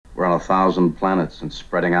are 1,000 planets and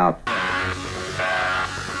spreading out.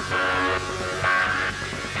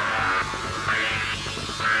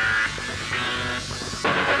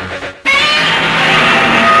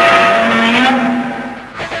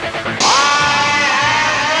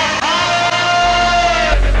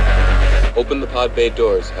 Open the pod bay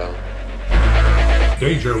doors, Hal.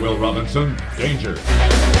 Danger, Will Robinson. Danger.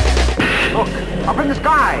 Look, up in the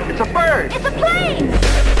sky. It's a bird. It's a plane.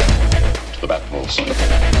 To the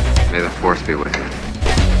Batmobiles. May the Force be with you.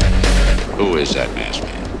 Who is that masked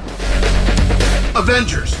man?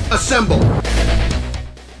 Avengers, assemble!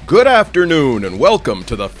 Good afternoon and welcome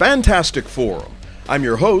to the Fantastic Forum. I'm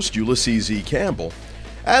your host, Ulysses E. Campbell.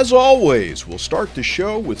 As always, we'll start the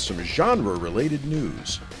show with some genre-related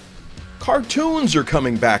news. Cartoons are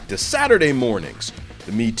coming back to Saturday mornings.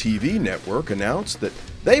 The MeTV network announced that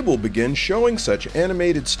they will begin showing such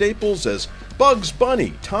animated staples as Bugs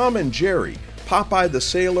Bunny, Tom and Jerry, Popeye the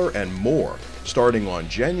Sailor, and more, starting on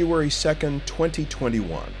January 2nd,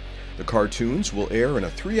 2021. The cartoons will air in a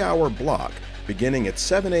 3-hour block, beginning at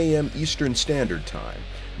 7 a.m. Eastern Standard Time.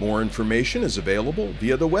 More information is available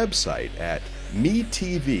via the website at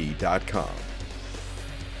metv.com.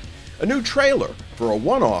 A new trailer for a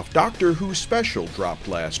one-off Doctor Who special dropped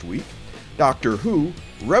last week. Doctor Who,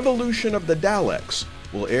 Revolution of the Daleks,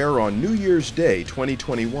 will air on New Year's Day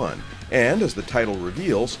 2021, and as the title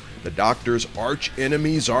reveals, the Doctor's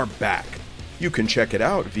arch-enemies are back. You can check it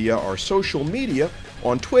out via our social media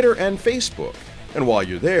on Twitter and Facebook. And while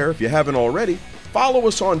you're there, if you haven't already, follow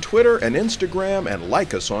us on Twitter and Instagram and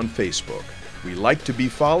like us on Facebook. We like to be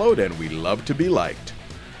followed and we love to be liked.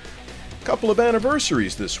 Couple of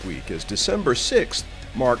anniversaries this week, as December 6th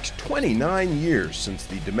marked 29 years since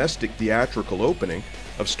the domestic theatrical opening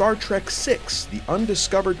of Star Trek VI, The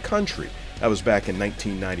Undiscovered Country. That was back in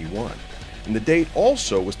 1991. And the date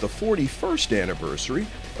also was the 41st anniversary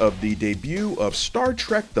of the debut of Star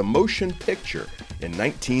Trek the Motion Picture in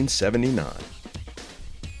 1979.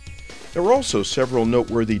 There were also several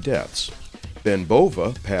noteworthy deaths. Ben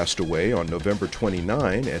Bova passed away on November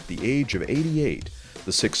 29 at the age of 88.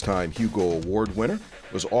 The 6-time Hugo Award winner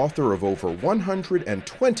was author of over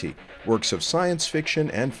 120 works of science fiction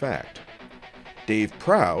and fact. Dave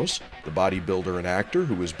Prowse, the bodybuilder and actor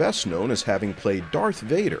who is best known as having played Darth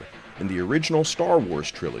Vader in the original Star Wars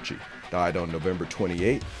trilogy, died on November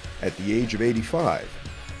 28 at the age of 85.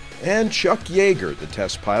 And Chuck Yeager, the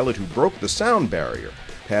test pilot who broke the sound barrier,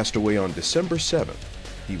 passed away on December 7th.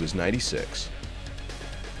 He was 96.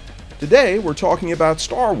 Today, we're talking about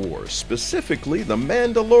Star Wars, specifically The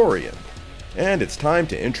Mandalorian. And it's time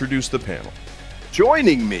to introduce the panel.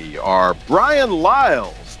 Joining me are Bryan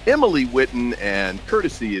Lyles, Emily Whitten, and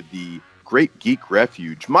courtesy of the Great Geek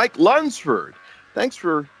Refuge, Mike Lunsford. Thanks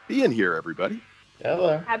for being here, everybody.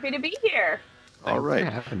 Hello. Happy to be here. All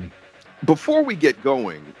right. Before we get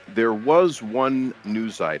going, there was one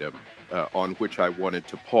news item on which I wanted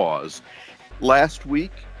to pause. Last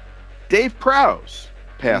week, Dave Prowse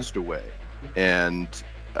passed away. And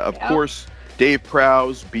of course, Dave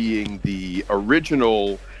Prowse being the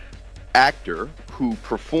original actor who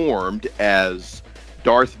performed as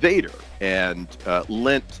Darth Vader and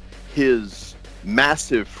lent his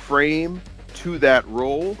massive frame to that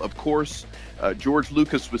role. Of course, George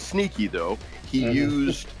Lucas was sneaky, though. He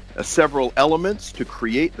used several elements to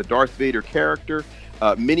create the Darth Vader character.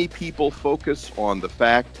 Many people focus on the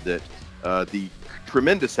fact that the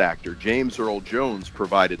tremendous actor James Earl Jones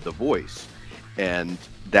provided the voice, and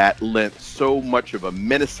that lent so much of a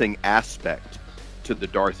menacing aspect to the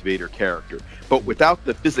Darth Vader character. But without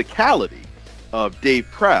the physicality of Dave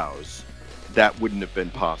Prowse, that wouldn't have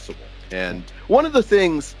been possible. And one of the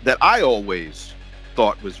things that I always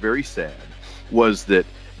thought was very sad was that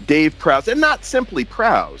Dave Prowse, and not simply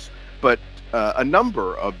Prowse, but a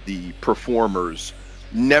number of the performers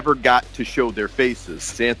never got to show their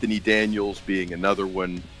faces. Anthony Daniels being another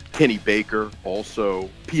one, Kenny Baker also,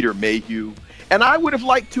 Peter Mayhew. And I would have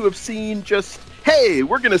liked to have seen just, hey,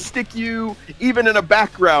 we're going to stick you even in a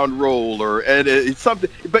background role or something,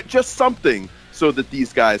 but just something so that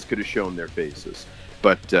these guys could have shown their faces.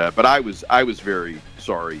 But I was very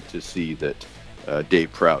sorry to see that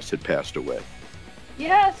Dave Prowse had passed away.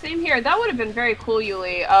 Yeah, same here. That would have been very cool,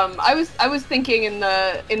 Ulie. I was thinking in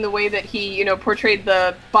the way that he, portrayed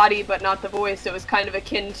the body but not the voice. It was kind of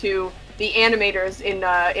akin to the animators in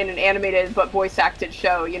an animated but voice acted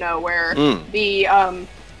show. Where the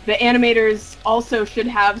animators also should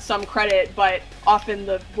have some credit, but often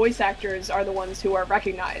the voice actors are the ones who are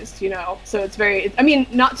recognized. So it's very. I mean,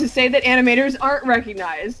 not to say that animators aren't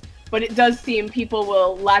recognized, but it does seem people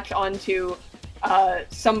will latch onto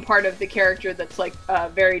some part of the character that's like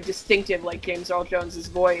very distinctive, like James Earl Jones's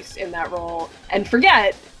voice in that role, and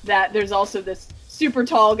forget that there's also this super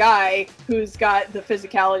tall guy who's got the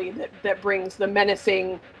physicality that brings the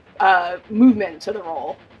menacing movement to the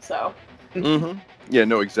role. So. Mm-hmm. Yeah,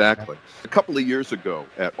 no, exactly. A couple of years ago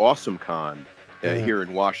at AwesomeCon here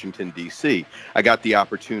in Washington, D.C., I got the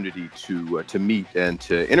opportunity to meet and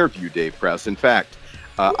to interview Dave Prowse. In fact,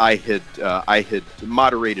 I had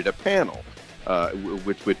moderated a panel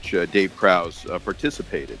which Dave Prowse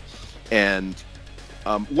participated, and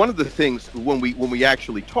one of the things when we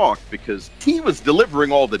actually talked, because he was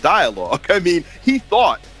delivering all the dialogue. I mean, he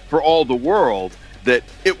thought for all the world that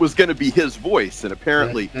it was going to be his voice, and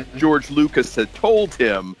apparently George Lucas had told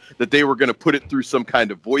him that they were going to put it through some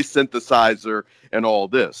kind of voice synthesizer and all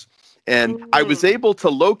this. And I was able to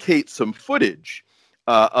locate some footage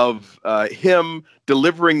of him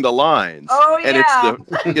delivering the lines. Oh, yeah.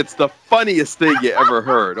 And it's the funniest thing you ever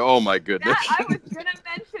heard. Oh my goodness. I was going to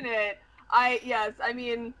mention it. I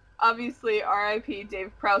mean, obviously R.I.P.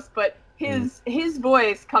 Dave Prowse, but his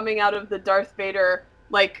voice coming out of the Darth Vader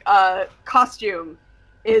costume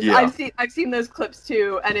is I've seen those clips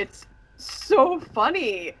too, and it's so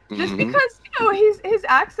funny just because his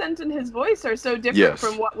accent and his voice are so different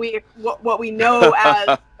from what we know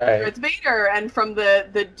as Darth Vader, and from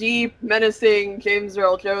the deep menacing James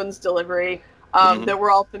Earl Jones delivery that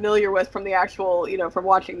we're all familiar with from the actual from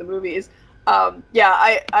watching the movies.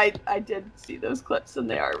 I did see those clips, and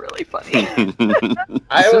they are really funny.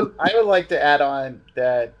 I would like to add on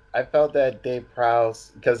that I felt that Dave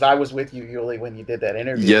Prowse, because I was with you, Ulie, when you did that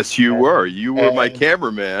interview. Yes, you were. You were my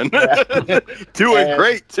cameraman. Doing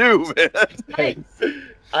great, too, man. Thanks.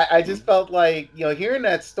 I just felt like, hearing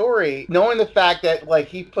that story, knowing the fact that,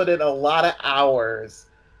 he put in a lot of hours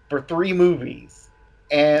for 3 movies.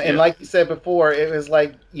 And like you said before, it was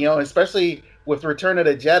especially with Return of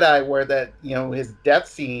the Jedi, where that, his death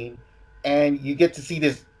scene, and you get to see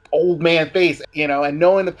this old man face, and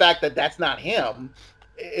knowing the fact that that's not him,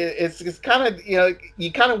 it's kind of,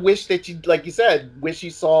 you kind of wish that you, like you said, wish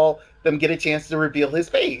you saw them get a chance to reveal his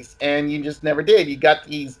face, and you just never did. You got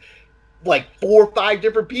these 4 or 5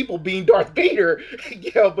 different people being Darth Vader,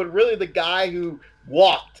 but really the guy who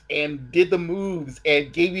walked and did the moves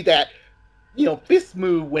and gave you that, fist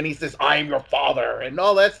move when he says, "I am your father," and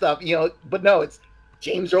all that stuff, but no, it's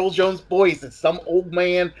James Earl Jones' voice. It's some old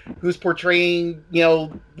man who's portraying,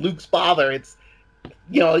 Luke's father. It's,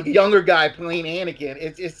 a younger guy playing Anakin.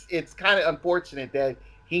 It's kind of unfortunate that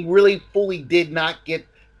he really fully did not get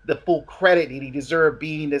the full credit that he deserved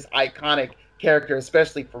being this iconic character,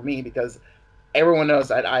 especially for me, because everyone knows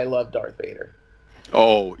that I love Darth Vader.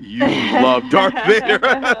 Oh, you love Darth Vader.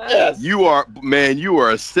 Yes. You are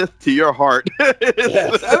a Sith to your heart.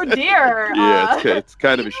 Yes. Oh dear. Yeah, it's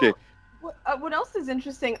kind of a shame. What else is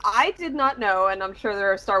interesting? I did not know, and I'm sure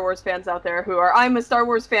there are Star Wars fans out there who are. I'm a Star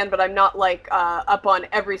Wars fan, but I'm not up on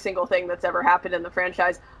every single thing that's ever happened in the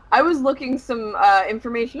franchise. I was looking some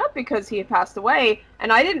information up because he had passed away,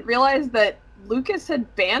 and I didn't realize that Lucas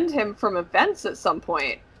had banned him from events at some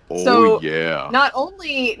point. Oh, so yeah. Not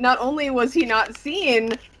only was he not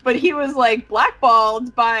seen, but he was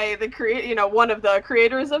blackballed by the one of the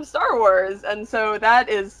creators of Star Wars, and so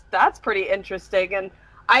that's pretty interesting. And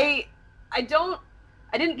I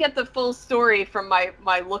didn't get the full story from my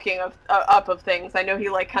looking up of things. I know he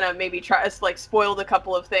kind of maybe spoiled a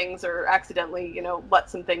couple of things or accidentally let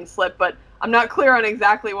some things slip, but I'm not clear on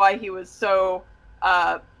exactly why he was so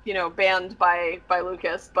banned by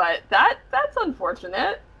Lucas. But that's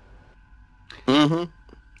unfortunate. Mm-hmm.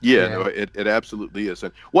 Yeah, no, it absolutely is.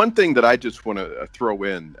 And one thing that I just want to throw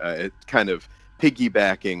in, it's kind of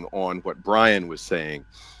piggybacking on what Bryan was saying.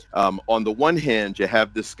 On the one hand, you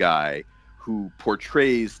have this guy who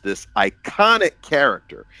portrays this iconic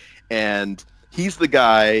character, and he's the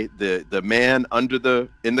guy, the man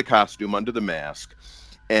in the costume, under the mask,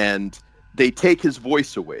 and they take his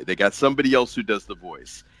voice away. They got somebody else who does the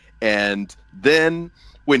voice. And then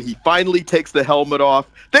when he finally takes the helmet off,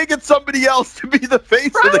 they get somebody else to be the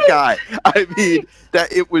face of the guy. I mean,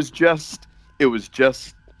 that it was just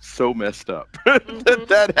so messed up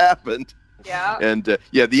that happened. Yeah. And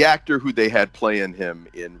the actor who they had playing him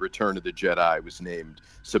in Return of the Jedi was named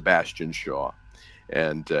Sebastian Shaw.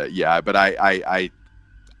 And but I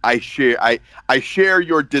share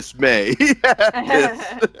your dismay.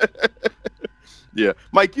 Yeah,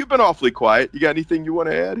 Mike, you've been awfully quiet. You got anything you want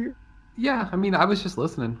to add here? Yeah, I mean, I was just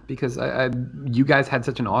listening because you guys had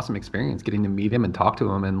such an awesome experience getting to meet him and talk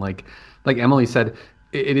to him, and like Emily said,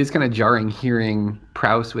 it is kind of jarring hearing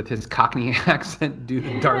Prowse with his Cockney accent do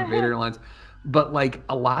the Darth Vader lines, but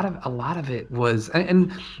a lot of it was,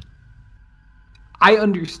 and I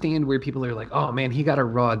understand where people are like, oh man, he got a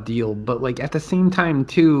raw deal, but like at the same time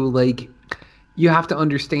too, like you have to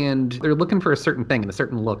understand they're looking for a certain thing and a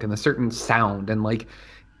certain look and a certain sound, and like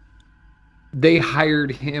they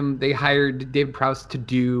hired Dave Prowse to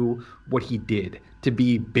do what he did, to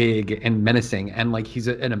be big and menacing, and like he's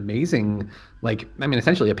an amazing, like, I mean,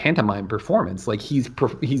 essentially a pantomime performance. Like he's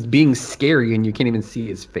being scary and you can't even see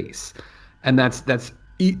his face, and that's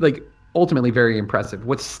like ultimately very impressive.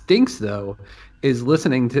 What stinks though is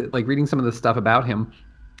listening to, like, reading some of the stuff about him.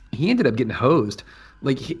 He ended up getting hosed.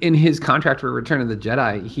 Like in his contract for Return of the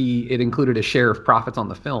Jedi, it included a share of profits on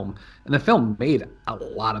the film, and the film made a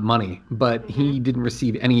lot of money, but he didn't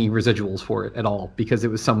receive any residuals for it at all because it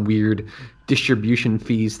was some weird distribution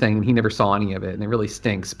fees thing, and he never saw any of it, and it really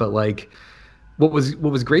stinks. But like, what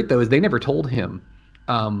was great though is they never told him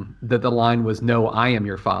that the line was, "No, I am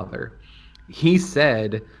your father." He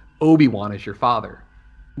said, "Obi-Wan is your father,"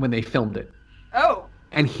 when they filmed it. Oh.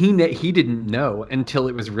 And he didn't know until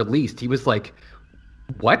it was released. He was like,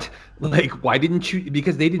 what? Like, why didn't you?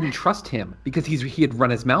 Because they didn't trust him, because he had run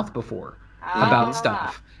his mouth before about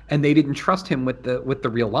stuff, and they didn't trust him with the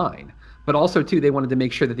real line. But also too, they wanted to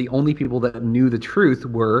make sure that the only people that knew the truth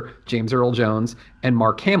were James Earl Jones and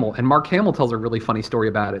Mark Hamill. And Mark Hamill tells a really funny story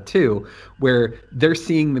about it too, where they're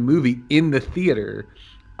seeing the movie in the theater.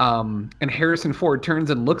 And Harrison Ford turns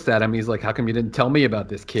and looks at him. He's like, "How come you didn't tell me about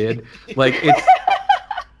this, kid?" Like, it's.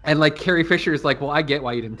 And like Carrie Fisher is like, "Well, I get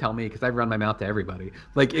why you didn't tell me, because I've run my mouth to everybody."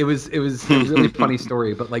 Like it was a really funny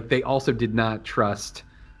story, but like they also did not trust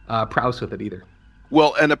Prowse with it either.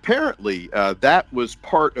 Well, and apparently that was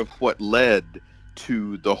part of what led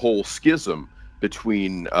to the whole schism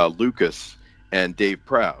between Lucas and Dave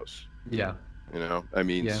Prowse. Yeah. You know, I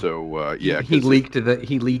mean, yeah. So he leaked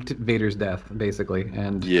Vader's death basically,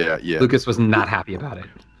 and yeah. Lucas was not happy about it.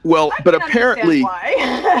 Well, but apparently,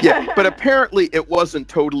 why. but apparently it wasn't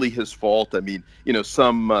totally his fault. I mean, you know,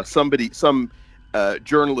 some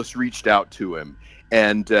journalist reached out to him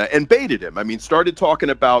and baited him. I mean, started talking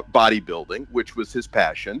about bodybuilding, which was his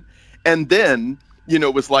passion, and then, you know,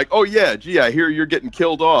 was like, "Oh yeah, gee, I hear you're getting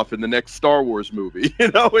killed off in the next Star Wars movie," you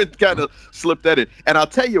know, and kind of slipped that in. And I'll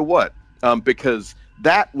tell you what, because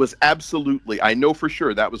that was absolutely, I know for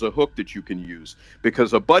sure that was a hook that you can use,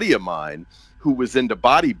 because a buddy of mine who was into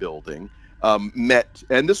bodybuilding met,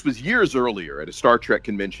 and this was years earlier at a Star Trek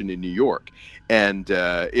convention in New York, and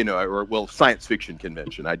science fiction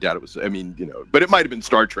convention. I doubt it was. I mean, you know, but it might have been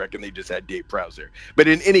Star Trek, and they just had Dave Prowse there. But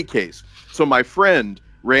in any case, so my friend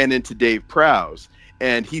ran into Dave Prowse,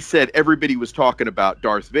 and he said everybody was talking about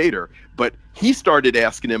Darth Vader, but he started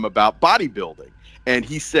asking him about bodybuilding, and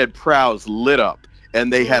he said Prowse lit up.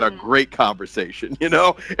 And they had a great conversation, you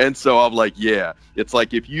know? And so I'm like, yeah, it's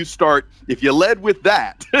like if you led with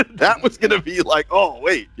that, that was going to be like, oh,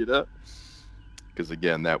 wait, you know? Because,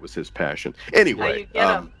 again, that was his passion. Anyway.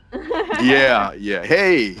 Yeah.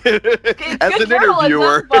 Hey, as an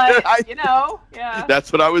interviewer. But, you know, yeah.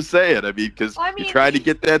 That's what I was saying. I mean, because you're trying to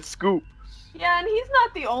get that scoop. Yeah, and he's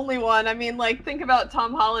not the only one. I mean, like, think about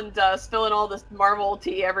Tom Holland spilling all this Marvel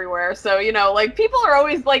tea everywhere. So, you know, like, people are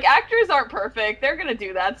always, like, actors aren't perfect. They're going to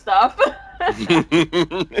do that stuff.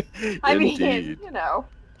 I mean, you know,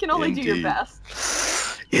 you can only do your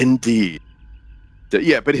best. Indeed.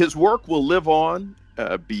 Yeah, but his work will live on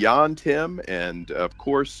beyond him. And, of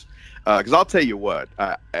course, because I'll tell you what,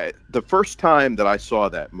 the first time that I saw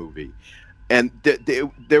that movie, and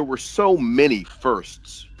there were so many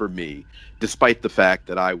firsts for me, despite the fact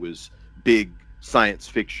that I was big science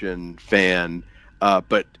fiction fan,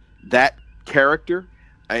 but that character,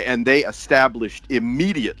 and they established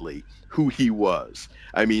immediately who he was.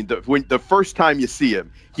 I mean, the first time you see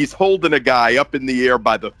him, he's holding a guy up in the air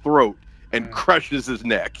by the throat and crushes his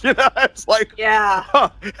neck. You know, it's like, yeah,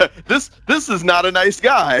 this is not a nice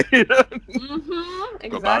guy. Exactly.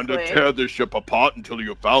 Commander, tear this ship apart until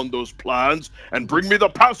you found those plans, and bring me the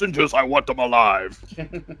passengers. I want them alive.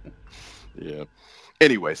 Yeah.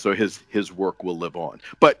 Anyway, so his work will live on.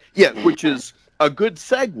 But yeah, which is a good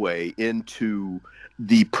segue into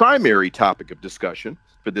the primary topic of discussion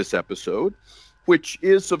for this episode, which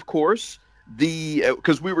is, of course,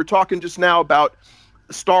 because we were talking just now about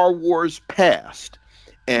Star Wars past,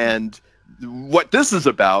 and what this is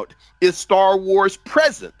about is Star Wars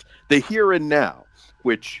present, the here and now,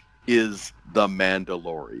 which is The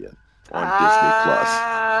Mandalorian on Disney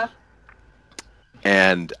Plus.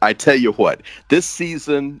 And I tell you what, this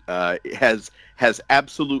season has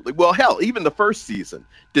absolutely, well, hell, even the first season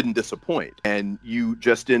didn't disappoint. And you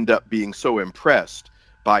just end up being so impressed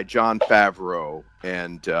by Jon Favreau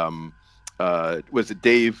and was it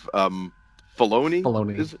Dave Filoni?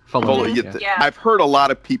 Filoni. Is it? Filoni, yeah. I've heard a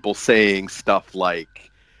lot of people saying stuff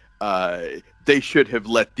like they should have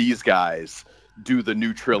let these guys do the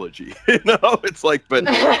new trilogy. It's like, but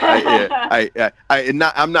I'm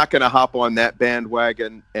not going to hop on that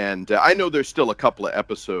bandwagon. And I know there's still a couple of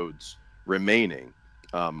episodes remaining.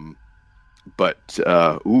 But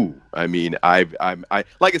I mean, I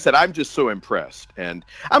like I said, I'm just so impressed, and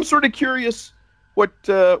I'm sort of curious what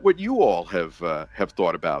you all have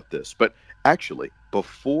thought about this. But actually,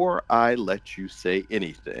 before I let you say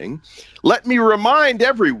anything, let me remind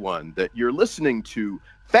everyone that you're listening to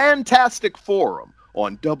Fantastic Forum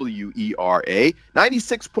on WERA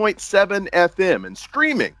 96.7 FM and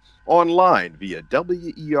streaming online via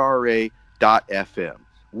WERA.FM.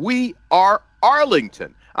 We are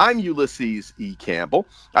Arlington. I'm Ulysses E. Campbell.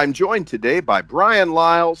 I'm joined today by Bryan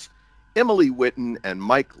Lyles, Emily Whitten, and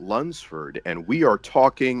Mike Lunsford, and we are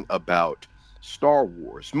talking about Star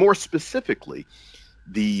Wars. More specifically,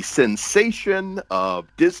 the sensation of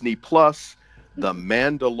Disney Plus, The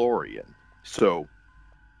Mandalorian. So,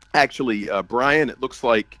 actually, Bryan, it looks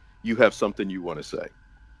like you have something you want to say.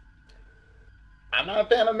 I'm not a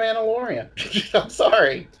fan of Mandalorian. I'm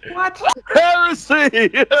sorry. What? Heresy!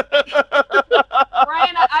 Bryan,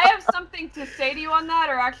 I have something to say to you on that,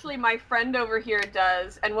 or actually my friend over here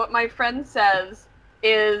does. And what my friend says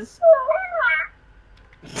is...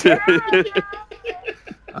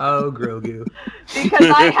 Oh, Grogu. Because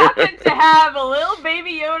I happen to have a little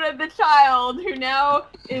baby Yoda the child who now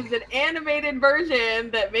is an animated version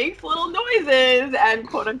that makes little noises and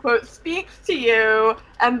quote unquote speaks to you,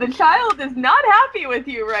 and the child is not happy with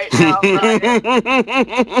you right now, Bryan.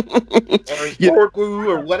 Or Grogu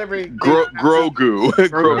or whatever. Grogu.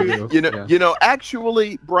 Grogu. You know,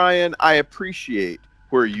 actually, Bryan, I appreciate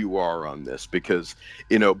where you are on this because,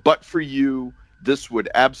 but for you, this would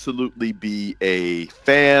absolutely be a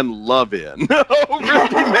fan love-in over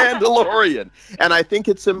The Mandalorian. And I think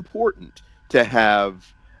it's important to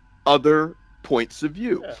have other points of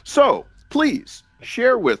view. Yeah. So, please,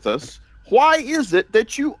 share with us, why is it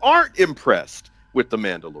that you aren't impressed with The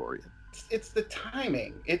Mandalorian? It's the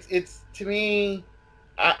timing. It's to me,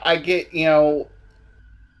 I get,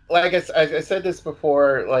 like I said this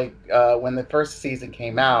before, like when the first season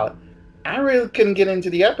came out, I really couldn't get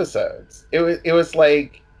into the episodes. It was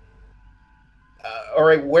like, all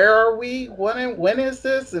right, where are we? When is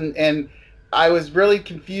this? And I was really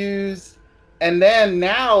confused. And then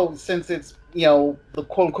now, since it's the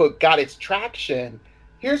quote unquote got its traction,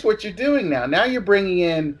 here's what you're doing now. Now you're bringing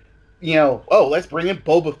in, let's bring in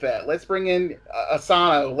Boba Fett. Let's bring in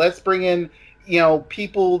Asano. Let's bring in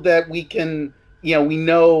people that we can we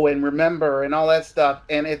know and remember and all that stuff.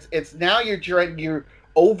 And it's now you're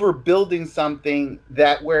overbuilding something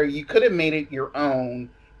that where you could have made it your own,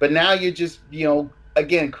 but now you're just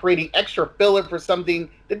again creating extra filler for something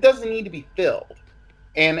that doesn't need to be filled.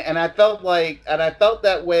 And I felt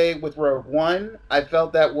that way with Rogue One. I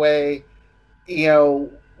felt that way,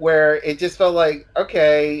 where it just felt like,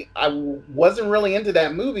 okay, I wasn't really into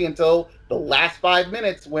that movie until the last 5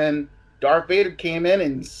 minutes when Darth Vader came in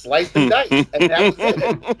and sliced the dice, and that was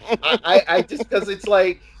it. I just, because it's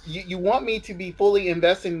like, you want me to be fully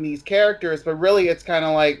invested in these characters, but really it's kind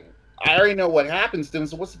of like, I already know what happens to them,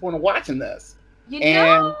 so what's the point of watching this?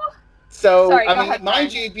 So, Sorry, I mean, ahead,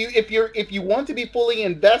 mind you, if you want to be fully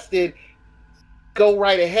invested, go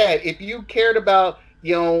right ahead. If you cared about,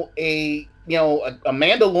 a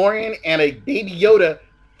Mandalorian and a Baby Yoda,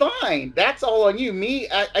 fine. That's all on you. Me,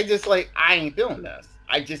 I just I ain't feeling this.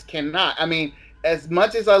 I just cannot. I mean, as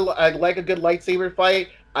much as I like a good lightsaber fight,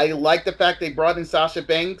 I like the fact they brought in Sasha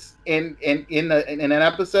Banks in an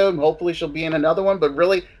episode. Hopefully she'll be in another one. But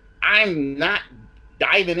really, I'm not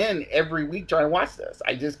diving in every week trying to watch this.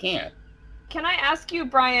 I just can't. Can I ask you,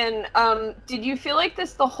 Bryan, did you feel like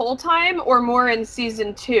this the whole time or more in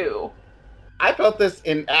season 2? I felt this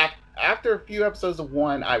after a few episodes of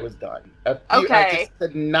 1, I was done. Okay. I just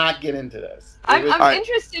did not get into this. I'm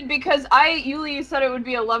interested because Ulie, you said it would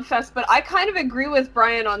be a love fest, but I kind of agree with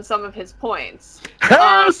Bryan on some of his points.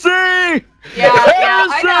 Heresy! I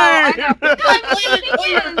know.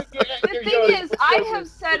 The thing is, I have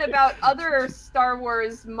said about other Star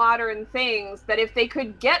Wars modern things that if they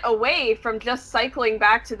could get away from just cycling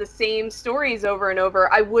back to the same stories over and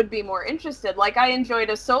over, I would be more interested. Like, I enjoyed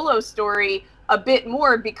a Solo story a bit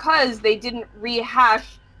more because they didn't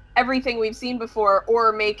rehash everything we've seen before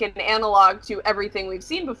or make an analog to everything we've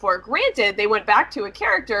seen before. Granted, they went back to a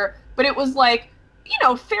character, but it was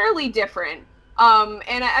fairly different.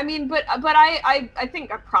 And I mean, but I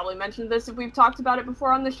think I've probably mentioned this if we've talked about it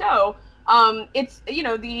before on the show. It's,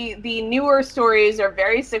 the newer stories are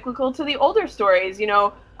very cyclical to the older stories.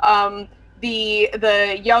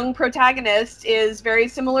 the young protagonist is very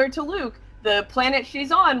similar to Luke. The planet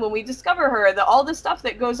she's on when we discover her, all the stuff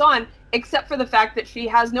that goes on, except for the fact that she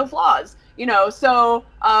has no flaws. So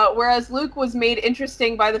whereas Luke was made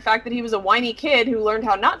interesting by the fact that he was a whiny kid who learned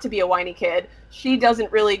how not to be a whiny kid, she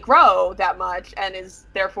doesn't really grow that much and is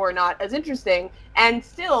therefore not as interesting. And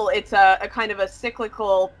still, it's a kind of a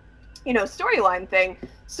cyclical, storyline thing.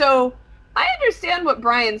 So I understand what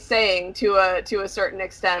Brian's saying to a certain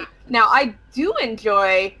extent. Now, I do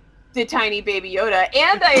enjoy the tiny baby Yoda,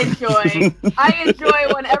 and I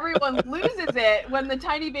enjoy when everyone loses it, when the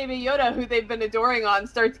tiny baby Yoda, who they've been adoring on,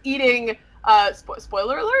 starts eating.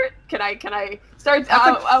 Spoiler alert! Can I start?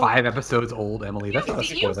 That's like 5 episodes old, Emily. That's not a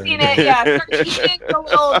spoiler. You've seen it, yeah. Start eating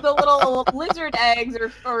the little lizard eggs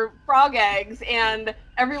or frog eggs, and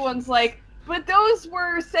everyone's like, but those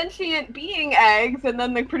were sentient being eggs, and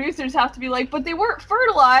then the producers have to be like, but they weren't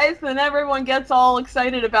fertilized, and everyone gets all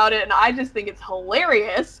excited about it, and I just think it's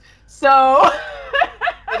hilarious. So,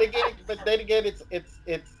 but then again, it's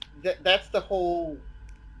that's the whole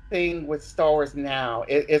thing with Star Wars now.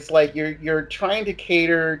 It's like you're trying to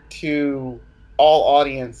cater to all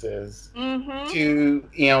audiences, to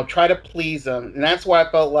try to please them, and that's why I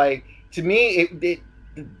felt like, to me,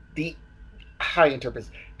 the how you interpret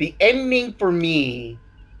this, the ending for me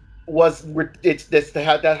was it's this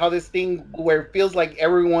how this thing where it feels like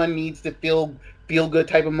everyone needs to feel good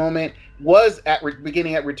type of moment was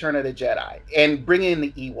beginning at Return of the Jedi and bringing in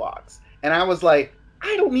the Ewoks, and I was like,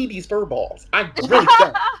 I don't need these fur balls. I really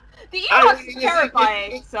don't. The Ewoks are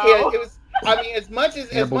terrifying. It was. I mean, as much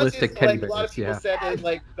as like, a lot of people yeah. said that,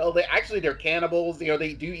 like, oh, they're cannibals.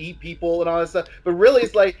 They do eat people and all that stuff. But really,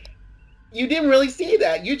 it's like, you didn't really see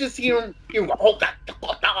that. You just see them, and all where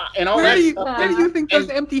that stuff. Where do you think those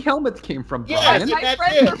empty helmets came from, Brian? My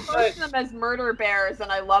friends refer to them as murder bears,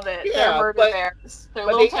 and I love it. Yeah, they're murder bears. They're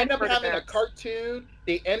but little they end up having bears. a cartoon.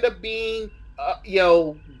 They end up being,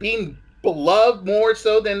 being beloved more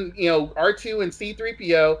so than R2 and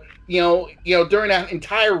C-3PO. During that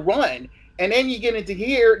entire run, and then you get into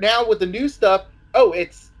here now with the new stuff. Oh,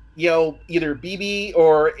 it's either BB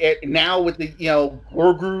or now with the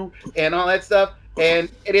Grogu and all that stuff, and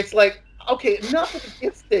it's like, okay, enough of the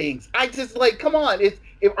kids things. I just like, come on,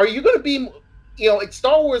 are you going to be,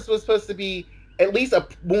 Star Wars was supposed to be at least a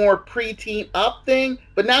more pre-teen up thing,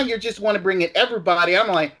 but now you just want to bring in everybody. I'm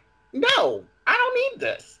like, no, I don't need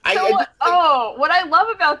this. What I love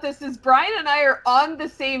about this is Brian and I are on the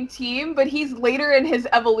same team, but he's later in his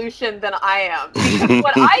evolution than I am. Because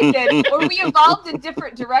what I did, or we evolved in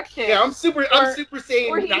different directions. Yeah, I'm super Saiyan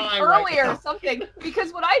or he's 9 earlier right or something.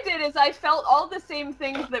 Because what I did is I felt all the same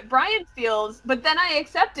things that Brian feels, but then I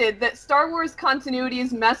accepted that Star Wars continuity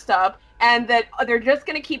is messed up, and that they're just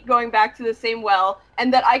going to keep going back to the same well,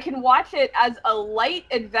 and that I can watch it as a light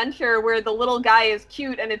adventure where the little guy is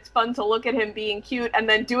cute and it's fun to look at him being cute and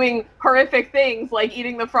then doing horrific things like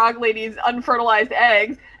eating the frog lady's unfertilized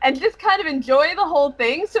eggs, and just kind of enjoy the whole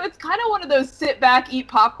thing. So it's kind of one of those sit back, eat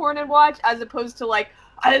popcorn and watch, as opposed to like,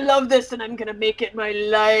 I love this and I'm going to make it my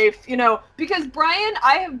life, because Brian,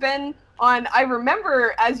 I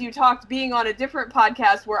remember as you talked being on a different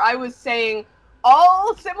podcast where I was saying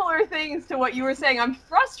all similar things to what you were saying. I'm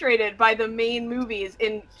frustrated by the main movies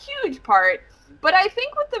in huge part, but I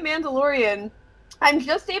think with The Mandalorian, I'm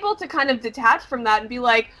just able to kind of detach from that and be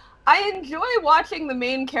like, I enjoy watching the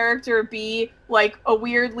main character be like a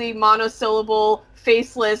weirdly monosyllable,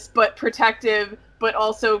 faceless, but protective, but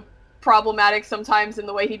also problematic sometimes in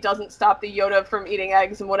the way he doesn't stop the Yoda from eating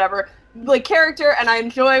eggs and whatever, like character, and I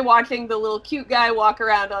enjoy watching the little cute guy walk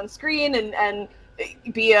around on screen and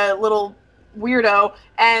be a little weirdo,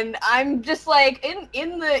 and I'm just like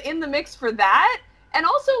in the mix for that. And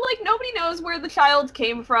also, like, nobody knows where the child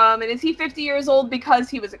came from, and is he 50 years old because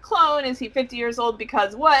he was a clone? Is he 50 years old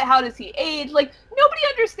because what? How does he age? Like, nobody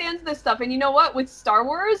understands this stuff. And you know what? With Star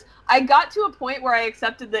Wars, I got to a point where I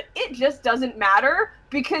accepted that it just doesn't matter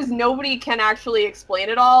because nobody can actually explain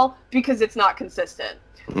it all because it's not consistent.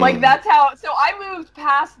 Like, that's how... So I moved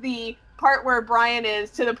past the part where Brian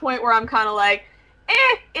is to the point where I'm kind of like,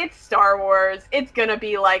 it's Star Wars. It's gonna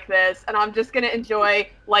be like this, and I'm just gonna enjoy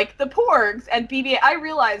like the Porgs and BB-8. I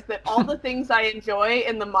realize that all the things I enjoy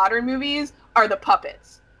in the modern movies are the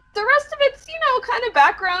puppets. The rest of it's, kind of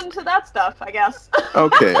background to that stuff, I guess.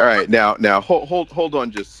 Okay, all right. Now, hold on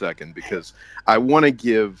just a second, because I want to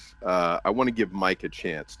give Mike a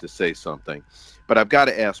chance to say something, but I've got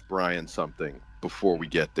to ask Brian something before we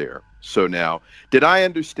get there. So now, did I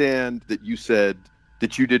understand that you said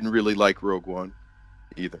that you didn't really like Rogue One?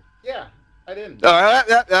 Either. Yeah, I didn't.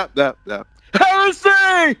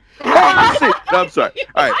 Heresy! Heresy! No, I'm sorry.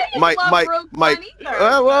 All right, Mike.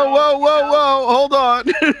 Whoa! Hold on,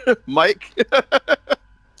 Mike.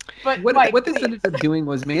 But what this ended up doing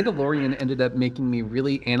was Mandalorian ended up making me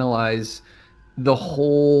really analyze the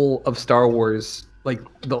whole of Star Wars, like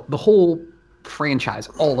the whole franchise,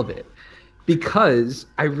 all of it, because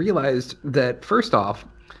I realized that first off,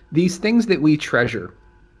 these things that we treasure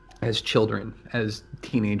as children, as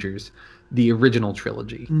teenagers, the original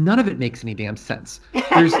trilogy, none of it makes any damn sense.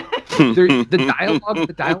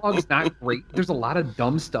 The dialogue's not great. There's a lot of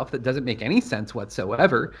dumb stuff that doesn't make any sense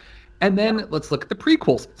whatsoever. And then let's look at the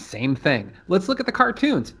prequels, same thing. Let's look at the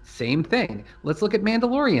cartoons, same thing. Let's look at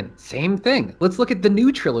Mandalorian, same thing. Let's look at the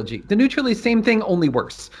new trilogy. The new trilogy, same thing, only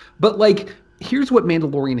worse. But like, here's what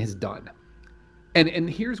Mandalorian has done. And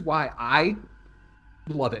here's why I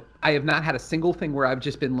love it. I have not had a single thing where I've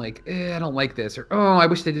just been like, I don't like this, or oh, I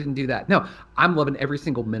wish they didn't do that. No, I'm loving every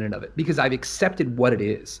single minute of it because I've accepted what it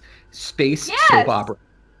is. Space soap opera.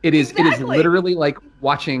 It is literally like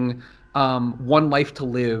watching One Life to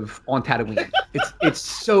Live on Tatooine.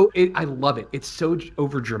 I love it. It's so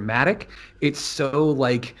over dramatic. It's so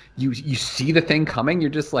like you see the thing coming. You're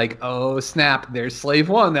just like, oh snap! There's Slave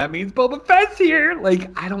One. That means Boba Fett's here. Like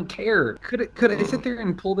I don't care. Could I sit there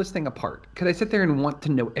and pull this thing apart? Could I sit there and want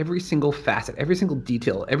to know every single facet, every single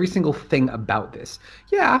detail, every single thing about this?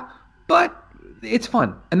 Yeah, but it's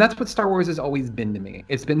fun. And that's what Star Wars has always been to me.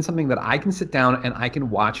 It's been something that I can sit down and I can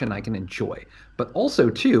watch and I can enjoy. But also,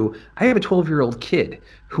 too, I have a 12-year-old kid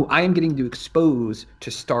who I am getting to expose to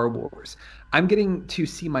Star Wars. I'm getting to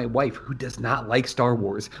see my wife, who does not like Star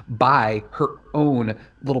Wars, buy her own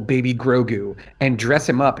little baby Grogu and dress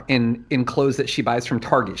him up in clothes that she buys from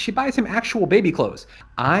Target. She buys him actual baby clothes.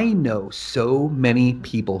 I know so many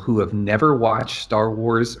people who have never watched Star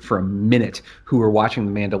Wars for a minute who are watching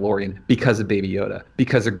The Mandalorian because of Baby Yoda,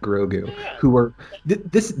 because of Grogu, who are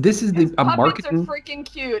this is a marketing. Puppets are freaking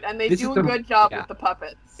cute, and they do a good job with the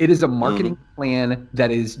puppets. It is a marketing plan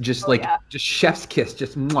that is just just chef's kiss,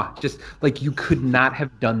 just mwah, just like you could not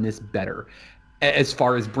have done this better as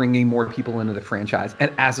far as bringing more people into the franchise.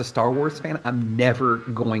 And as a Star Wars fan, I'm never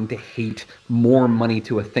going to hate more money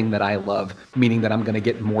to a thing that I love, meaning that I'm going to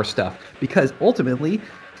get more stuff. Because ultimately,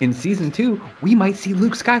 in Season 2, we might see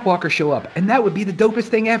Luke Skywalker show up, and that would be the dopest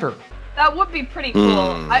thing ever. That would be pretty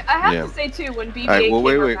cool. I have to say, too, when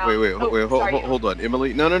BB-8 wait, hold on.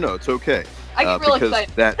 Emily, no, it's okay. I get real excited.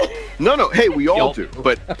 Hey, we all do.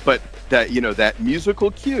 But that, that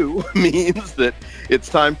musical cue means that it's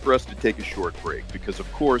time for us to take a short break because,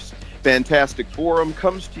 of course, Fantastic Forum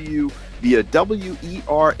comes to you via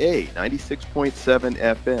WERA 96.7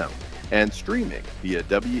 FM and streaming via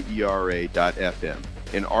WERA.FM.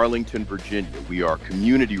 In Arlington, Virginia, we are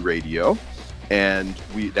community radio, and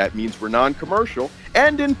that means we're non-commercial.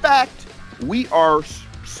 And in fact, we are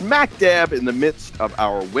smack dab in the midst of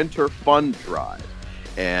our winter fund drive.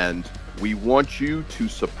 And we want you to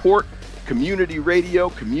support community radio,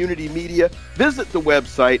 community media. Visit the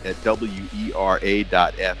website at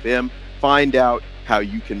WERA.FM. Find out how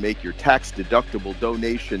you can make your tax-deductible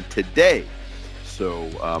donation today. So,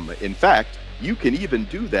 in fact, you can even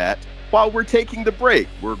do that while we're taking the break.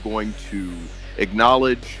 We're going to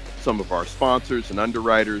acknowledge some of our sponsors and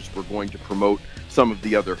underwriters. We're going to promote some of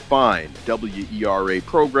the other fine WERA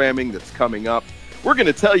programming that's coming up. We're going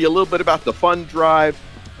to tell you a little bit about the fund drive,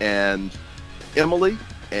 and Emily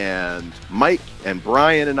and Mike and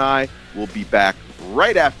Brian and I will be back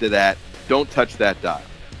right after that. Don't touch that dial.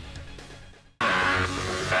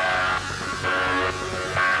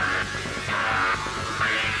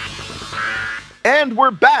 And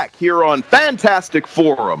we're back here on Fantastic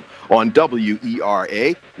Forum on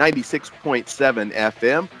WERA 96.7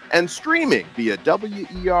 FM and streaming via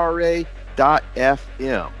WERA.FM.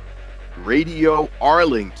 Radio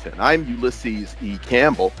Arlington. I'm Ulysses E.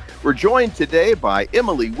 Campbell. We're joined today by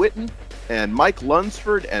Emily Whitten and Mike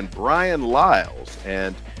Lunsford and Bryan Lyles.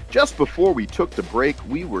 And just before we took the break,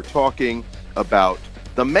 we were talking about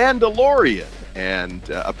The Mandalorian. And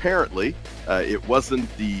apparently, it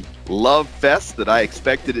wasn't the love fest that I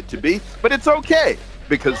expected it to be, but it's okay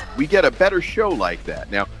because we get a better show like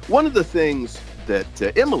that. Now, one of the things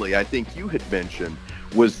that Emily, I think you had mentioned,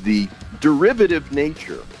 was the derivative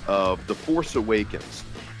nature of The Force Awakens.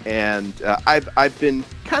 And I've been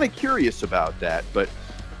kind of curious about that, but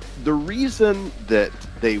the reason that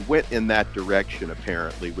they went in that direction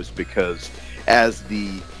apparently was because as the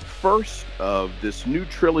first of this new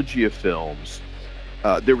trilogy of films,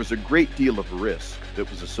 there was a great deal of risk that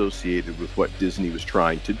was associated with what Disney was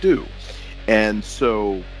trying to do. And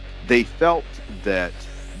so they felt that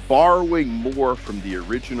borrowing more from the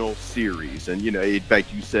original series, and in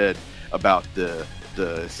fact you said about the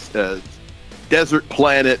desert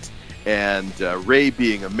planet and Rey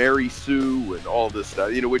being a Mary Sue and all this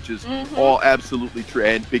stuff, which is all absolutely true.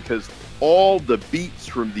 And because all the beats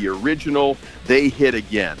from the original, they hit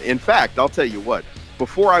again. In fact, I'll tell you what,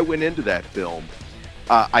 before I went into that film,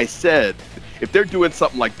 I said, if they're doing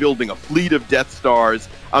something like building a fleet of Death Stars,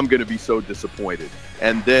 I'm going to be so disappointed.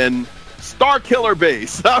 And then Star Killer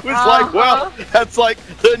Base. I was like, well, that's like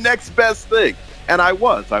the next best thing. And I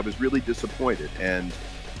was really disappointed. And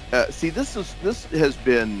see, this has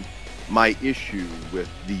been my issue with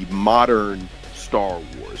the modern Star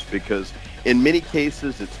Wars, because in many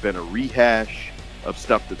cases it's been a rehash of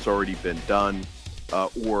stuff that's already been done,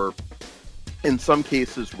 or in some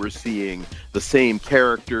cases we're seeing the same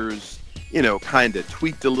characters, kind of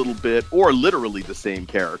tweaked a little bit, or literally the same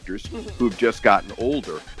characters who've just gotten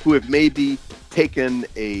older, who have maybe taken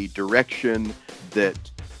a direction that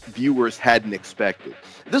viewers hadn't expected.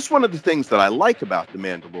 This is one of the things that I like about The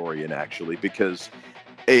Mandalorian, actually, because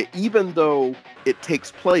even though it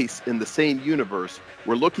takes place in the same universe,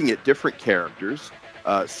 we're looking at different characters,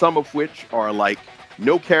 some of which are like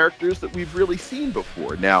no characters that we've really seen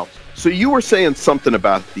before. Now, so you were saying something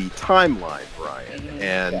about the timeline, Brian,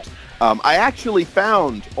 and I actually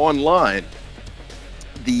found online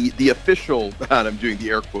the official, and I'm doing the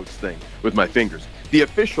air quotes thing with my fingers, the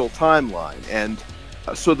official timeline. And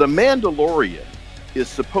so The Mandalorian is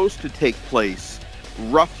supposed to take place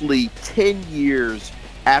roughly 10 years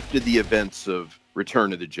after the events of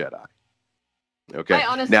Return of the Jedi. Okay. I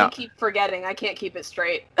honestly keep forgetting. I can't keep it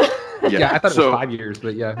straight. Yeah, I thought it was 5 years,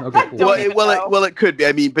 but yeah. Okay. Cool. Well, it could be.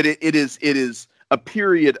 I mean, but it is a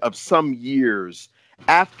period of some years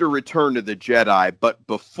after Return of the Jedi, but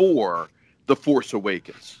before The Force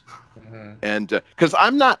Awakens. And because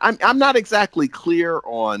I'm not exactly clear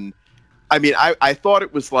on. I mean, I thought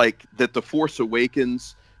it was like that The Force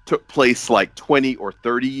Awakens took place like 20 or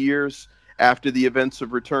 30 years after the events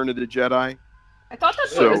of Return of the Jedi. I thought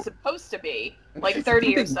that's what it was supposed to be, like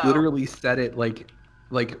 30 or so. They literally said it like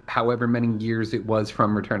however many years it was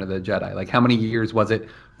from Return of the Jedi. Like how many years was it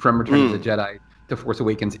from Return of the Jedi to Force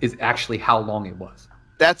Awakens is actually how long it was.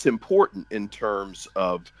 That's important in terms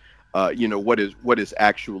of, what is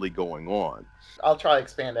actually going on. I'll try to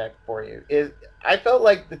expand that for you. I felt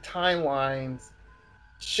like the timelines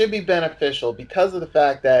should be beneficial because of the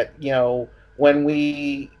fact that, when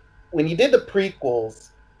you did the prequels,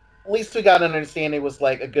 at least we got to understand it was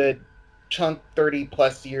like a good chunk, 30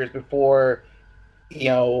 plus years before,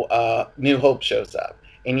 New Hope shows up.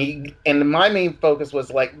 And my main focus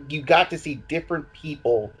was like, you got to see different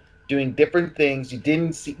people doing different things. You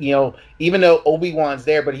didn't see, even though Obi-Wan's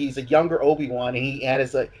there, but he's a younger Obi-Wan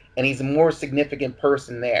and he's a more significant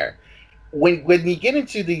person there. When you get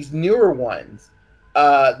into these newer ones,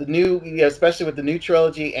 the new, especially with the new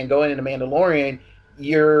trilogy and going into Mandalorian,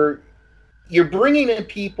 you're bringing in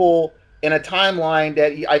people in a timeline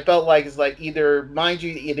that I felt like is like either, mind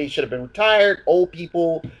you, they should have been retired, old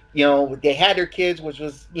people, they had their kids, which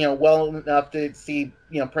was, well enough to see,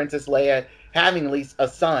 Princess Leia having at least a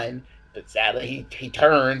son, but sadly he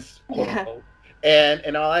turns, quote unquote,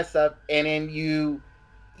 and all that stuff. And then you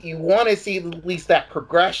want to see at least that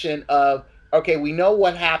progression of, okay, we know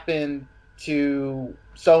what happened to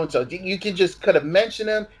so-and-so. You can just could have mentioned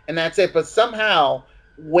them and that's it. But somehow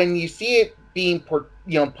when you see it being put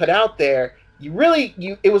out there,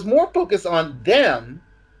 it was more focused on them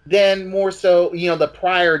than more so, the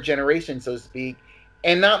prior generation, so to speak,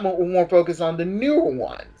 and not more focused on the newer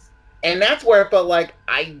ones. And that's where I felt like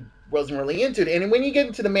I wasn't really into it. And when you get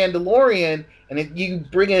into The Mandalorian and if you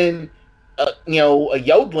bring in a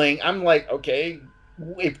yodeling, I'm like, okay,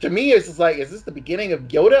 to me it's just like, is this the beginning of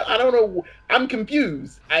Yoda? I don't know. I'm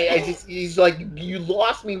confused. He's like, you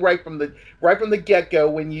lost me right from the get-go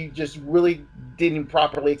when you just really didn't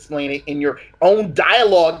properly explain it in your own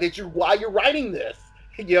dialogue while you're writing this.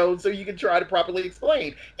 So you can try to properly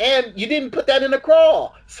explain. And you didn't put that in a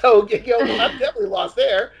crawl. So, I'm definitely lost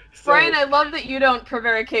there. So, Brian, I love that you don't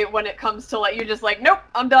prevaricate when it comes to, like, you're just like, nope,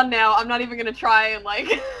 I'm done now. I'm not even going to try. And, like,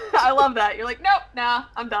 I love that. You're like, nope, nah,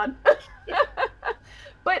 I'm done.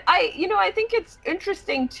 But I think it's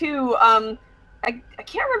interesting, too. I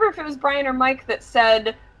can't remember if it was Brian or Mike that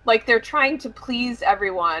said, like, they're trying to please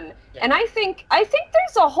everyone. Yeah. And I think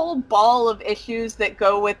there's a whole ball of issues that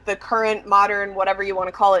go with the current modern, whatever you want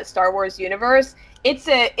to call it, Star Wars universe. It's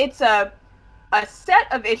a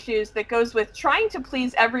set of issues that goes with trying to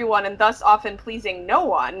please everyone and thus often pleasing no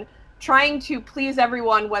one, trying to please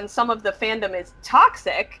everyone when some of the fandom is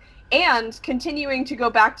toxic, and continuing to go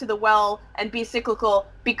back to the well and be cyclical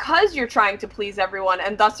because you're trying to please everyone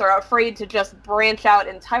and thus are afraid to just branch out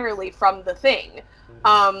entirely from the thing.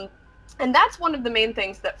 And that's one of the main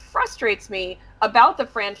things that frustrates me about the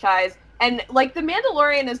franchise. And like The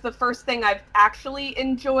Mandalorian is the first thing I've actually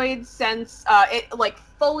enjoyed since it like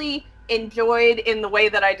fully enjoyed in the way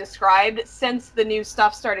that I described since the new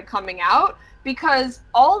stuff started coming out, because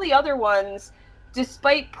all the other ones,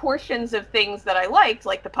 despite portions of things that I liked,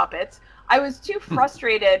 like the puppets, I was too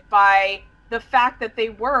frustrated by the fact that they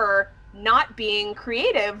were not being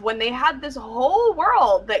creative when they had this whole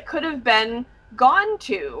world that could have been gone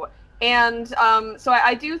to. And so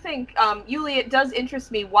I do think, Ulie, it does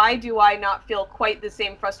interest me. Why do I not feel quite the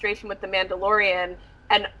same frustration with The Mandalorian?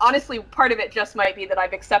 And honestly, part of it just might be that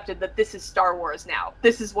I've accepted that this is Star Wars now.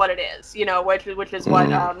 This is what it is, you know, which is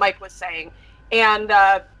what Mike was saying. And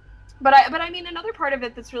but I mean, another part of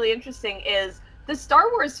it that's really interesting is the Star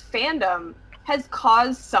Wars fandom has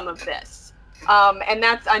caused some of this. And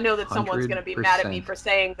that's, I know that someone's going to be mad at me for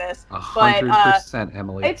saying this, but 100%,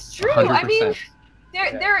 Emily. It's true. 100%. I mean,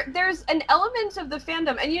 there's an element of the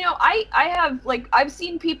fandom, and you know, I have, like, I've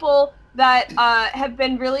seen people that have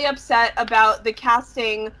been really upset about the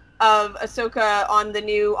casting of Ahsoka on the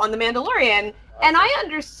Mandalorian, and I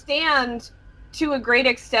understand to a great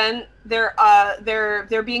extent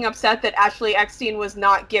they're being upset that Ashley Eckstein was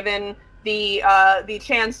not given the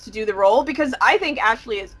chance to do the role, because I think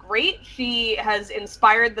Ashley is great. She has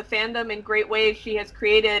inspired the fandom in great ways. She has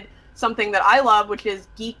created something that I love, which is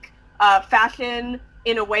geek fashion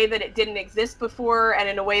in a way that it didn't exist before, and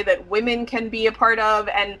in a way that women can be a part of.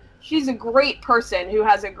 And she's a great person who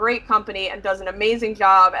has a great company and does an amazing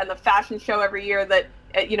job. And the fashion show every year that,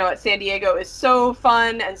 you know, at San Diego is so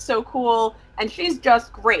fun and so cool. And she's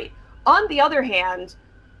just great. On the other hand,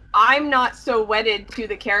 I'm not so wedded to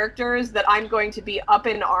the characters that I'm going to be up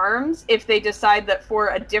in arms if they decide that for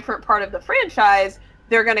a different part of the franchise,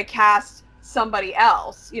 they're going to cast somebody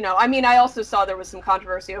else. You know, I mean, I also saw there was some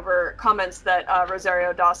controversy over comments that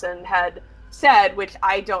Rosario Dawson had said, which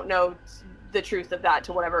I don't know the truth of that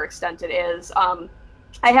to whatever extent it is.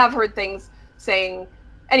 I have heard things saying,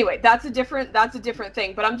 anyway, that's a different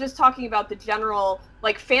thing, but I'm just talking about the general,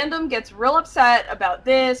 like, fandom gets real upset about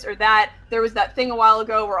this or that. There was that thing a while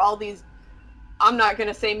ago where all these, I'm not going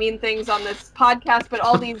to say mean things on this podcast, but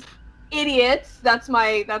all these idiots, that's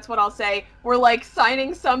what I'll say, were like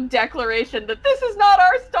signing some declaration that this is not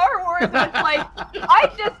our Star Wars. And it's like,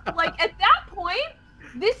 I just, like, at that point,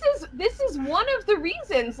 this is one of the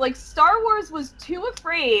reasons, like, Star Wars was too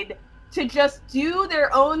afraid to just do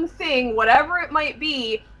their own thing, whatever it might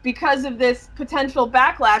be, because of this potential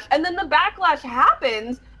backlash. And then the backlash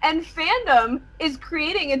happens, and fandom is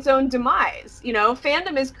creating its own demise. You know,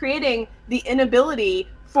 fandom is creating the inability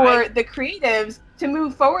for the creatives to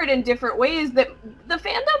move forward in different ways that the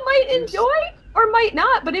fandom might enjoy or might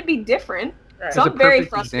not, but it'd be different. Right. So I'm very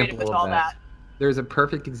frustrated with all that. There's a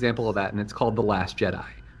perfect example of that, and it's called The Last Jedi.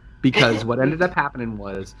 Because what ended up happening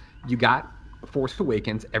was you got Force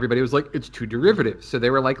Awakens, everybody was like, it's too derivative. So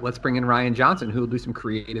they were like, let's bring in Rian Johnson, who will do some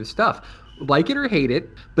creative stuff. Like it or hate it,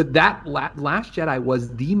 but that Last Jedi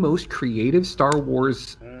was the most creative Star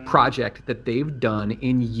Wars project that they've done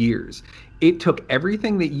in years. It took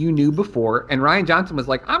everything that you knew before, and Rian Johnson was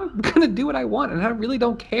like, I'm going to do what I want, and I really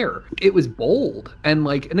don't care. It was bold. And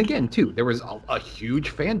like, and again, too, there was a huge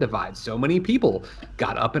fan divide. So many people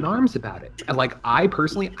got up in arms about it. And like, I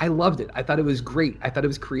personally, I loved it. I thought it was great. I thought it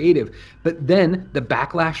was creative. But then the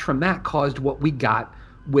backlash from that caused what we got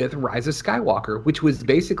with Rise of Skywalker, which was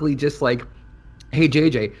basically just like, hey,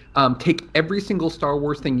 JJ, take every single Star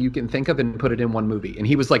Wars thing you can think of and put it in one movie. And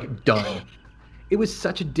he was like, done. It was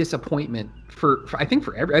such a disappointment for I think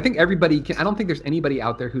everybody can. I don't think there's anybody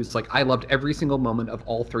out there who's like, I loved every single moment of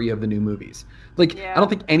all three of the new movies. Like, I don't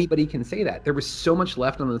think anybody can say that. There was so much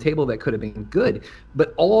left on the table that could have been good.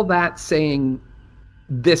 But all that saying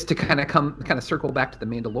this to kind of circle back to The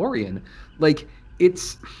Mandalorian, like,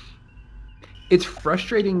 it's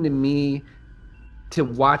frustrating to me to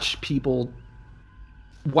watch people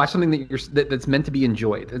watch something that's meant to be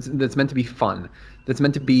enjoyed, that's meant to be fun, that's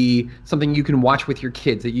meant to be something you can watch with your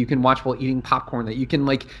kids, that you can watch while eating popcorn, that you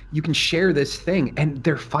can share this thing, and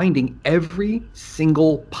they're finding every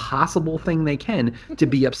single possible thing they can to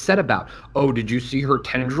be upset about. Oh, did you see her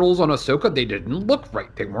tendrils on Ahsoka? They didn't look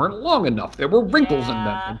right. They weren't long enough. There were wrinkles in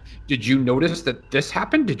them. And did you notice that this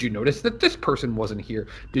happened? Did you notice that this person wasn't here?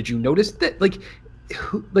 Did you notice that,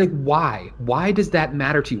 why does that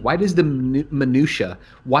matter to you? Why does the minutia,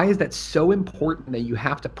 why is that so important that you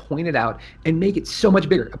have to point it out and make it so much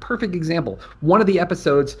bigger? A perfect example, one of the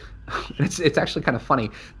episodes, it's actually kind of funny,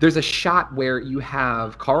 there's a shot where you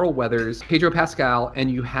have Carl Weathers, Pedro Pascal, and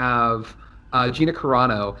you have Gina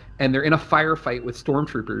Carano, and they're in a firefight with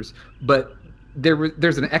stormtroopers, but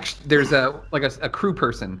there's a crew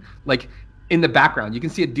person like in the background. You can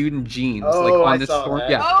see a dude in jeans on this storm.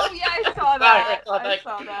 Yeah. Oh yeah, I saw that. I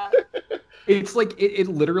saw that. It's like it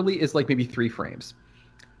literally is like maybe 3 frames.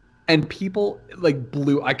 And people like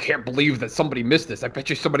I can't believe that somebody missed this. I bet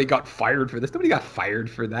you somebody got fired for this. Nobody got fired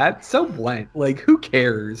for that. So blunt. Like, who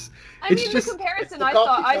cares? I mean, the comparison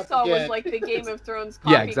I saw was like the Game of Thrones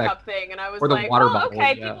coffee cup thing, and I was like,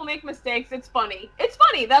 okay, people make mistakes. It's funny. It's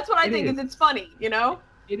funny. That's what I think is it's funny, you know?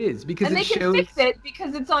 It is, because and they can fix it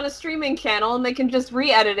because it's on a streaming channel, and they can just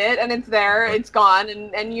re-edit it, and it's there, it's gone,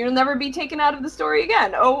 and you'll never be taken out of the story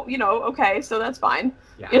again. Oh, okay, so that's fine.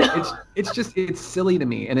 Yeah, it's silly to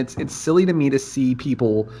me, and it's silly to me to see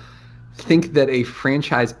people think that a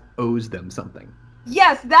franchise owes them something.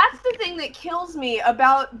 Yes, that's the thing that kills me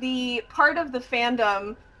about the part of the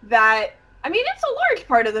fandom that, I mean, it's a large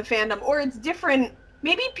part of the fandom, or it's different.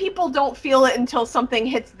 Maybe people don't feel it until something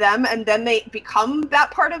hits them, and then they become that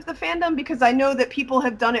part of the fandom, because I know that people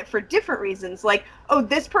have done it for different reasons. Like, oh,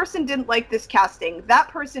 this person didn't like this casting. That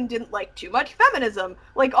person didn't like too much feminism.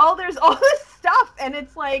 Like, there's all this stuff, and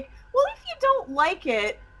it's like, well, if you don't like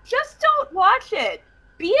it, just don't watch it.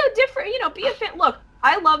 Be a fan. Look,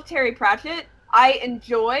 I love Terry Pratchett. I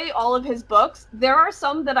enjoy all of his books. There are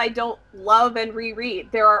some that I don't love and reread.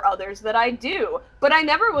 There are others that I do. But I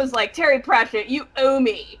never was like, Terry Pratchett, you owe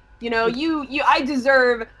me. I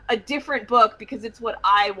deserve a different book because it's what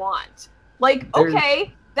I want. Like,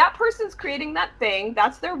 okay, that person's creating that thing.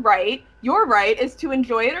 That's their right. Your right is to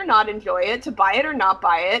enjoy it or not enjoy it, to buy it or not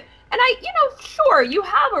buy it. And sure, you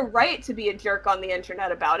have a right to be a jerk on the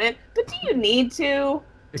internet about it, but do you need to?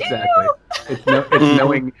 Exactly. It's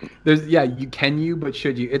knowing but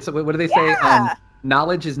should you? It's what do they say?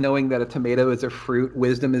 Knowledge is knowing that a tomato is a fruit.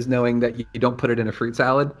 Wisdom is knowing that you don't put it in a fruit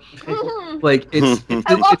salad. Mm-hmm. Like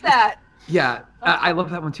I love that. Yeah, I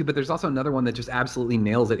love that one too. But there's also another one that just absolutely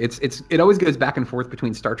nails it. It always goes back and forth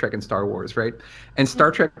between Star Trek and Star Wars, right? And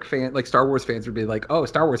Star Wars fans would be like, "Oh,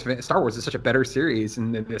 Star Wars is such a better series,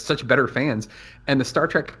 and there's such better fans." And the Star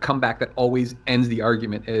Trek comeback that always ends the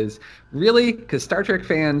argument is, really, because Star Trek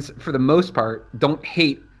fans, for the most part, don't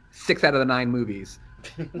hate 6 out of the 9 movies.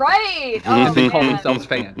 Right. And they call themselves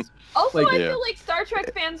fans. Also, I feel like Star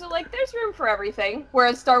Trek fans are like, there's room for everything,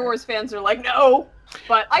 whereas Star Wars fans are like, no.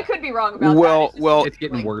 But I could be wrong about that. It's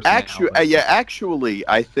getting worse. Actually,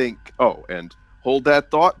 I think. Oh, and hold that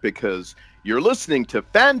thought, because you're listening to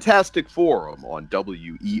Fantastic Forum on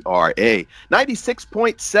WERA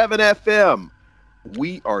 96.7 FM.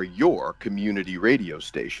 We are your community radio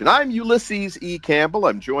station. I'm Ulysses E. Campbell.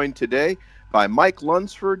 I'm joined today by Mike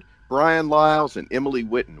Lunsford, Bryan Lyles, and Emily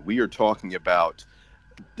Whitten. We are talking about.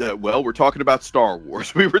 We're talking about Star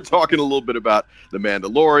Wars. We were talking a little bit about The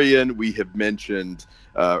Mandalorian. We have mentioned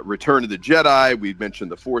Return of the Jedi. We've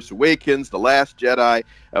mentioned The Force Awakens, The Last Jedi.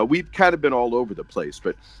 We've kind of been all over the place.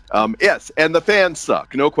 But yes, and the fans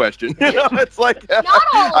suck, no question. It's like not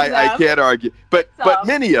all of them. I can't argue. But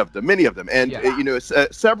many of them. And,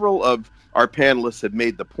 several of our panelists have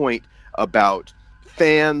made the point about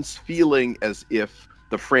fans feeling as if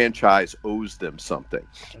the franchise owes them something.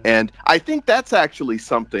 And I think that's actually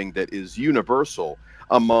something that is universal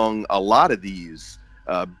among a lot of these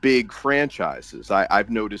big franchises. I've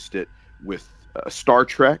noticed it with Star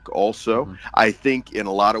Trek also. Mm-hmm. I think in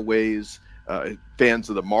a lot of ways, fans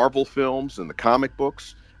of the Marvel films and the comic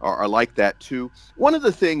books are like that too. One of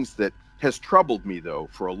the things that has troubled me, though,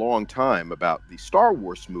 for a long time about the Star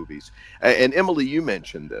Wars movies, and Emily, you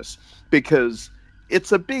mentioned this, because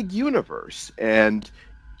it's a big universe, and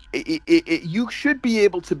you should be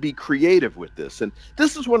able to be creative with this. And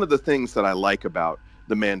this is one of the things that I like about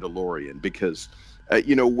The Mandalorian, because,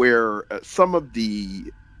 where some of the,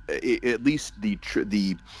 at least the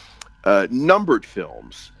numbered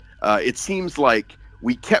films, it seems like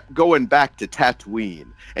we kept going back to Tatooine.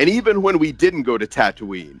 And even when we didn't go to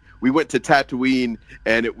Tatooine, we went to Tatooine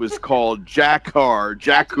and it was called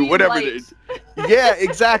Jakku, whatever it is. Yeah,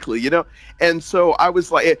 exactly. And so I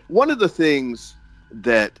was like, one of the things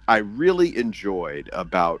that I really enjoyed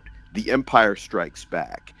about The Empire Strikes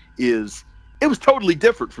Back is it was totally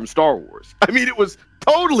different from Star Wars. I mean, it was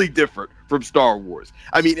totally different from Star Wars.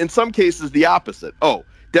 I mean, in some cases, the opposite. Oh,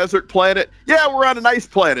 desert planet. Yeah, we're on a nice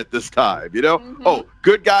planet this time, Mm-hmm. Oh,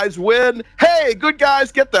 good guys win. Hey, good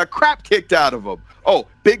guys get the crap kicked out of them. Oh,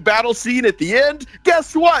 big battle scene at the end.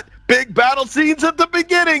 Guess what? Big battle scenes at the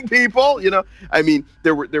beginning, people. I mean,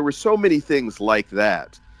 there were so many things like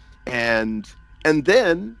that. And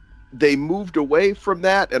then they moved away from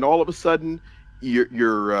that, and all of a sudden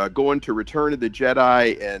you're going to Return of the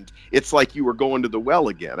Jedi, and it's like you were going to the well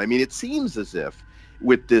again. I mean, it seems as if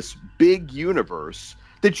with this big universe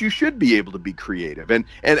that you should be able to be creative. And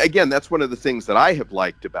again, that's one of the things that I have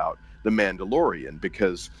liked about The Mandalorian,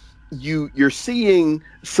 because you're seeing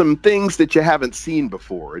some things that you haven't seen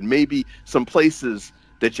before, and maybe some places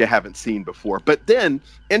that you haven't seen before. But then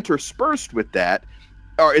interspersed with that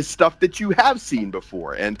is stuff that you have seen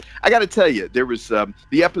before. And I got to tell you, there was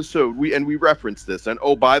the episode we referenced this, and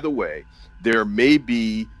oh, by the way, there may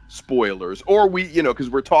be spoilers, or because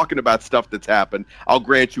we're talking about stuff that's happened. I'll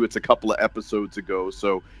grant you it's a couple of episodes ago,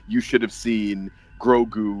 so you should have seen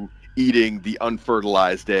Grogu eating the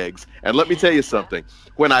unfertilized eggs. And let me tell you something,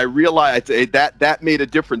 when I realized that made a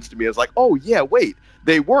difference to me. I was like, oh yeah, wait,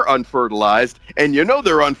 they were unfertilized, and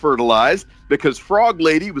they're unfertilized because Frog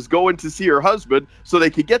Lady was going to see her husband so they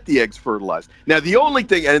could get the eggs fertilized. Now, the only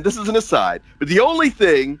thing, and this is an aside, but the only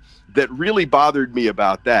thing that really bothered me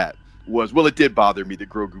about that was, well, it did bother me that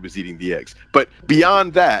Grogu was eating the eggs. But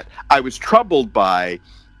beyond that, I was troubled by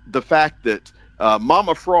the fact that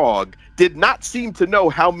Mama Frog did not seem to know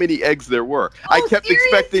how many eggs there were. I kept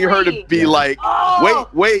expecting her to be like,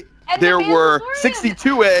 wait, there were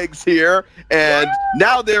 62 eggs here, and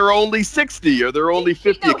now there are only 60, or there are only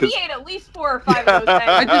 50. No, he ate at least 4 or 5 of those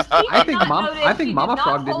eggs. I think Mama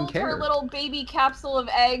Frog didn't care. Her little baby capsule of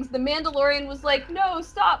eggs. The Mandalorian was like, "No,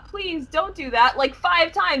 stop, please, don't do that." Like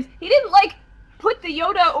 5 times. He didn't put the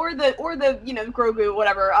Yoda or the Grogu,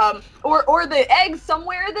 whatever, or the eggs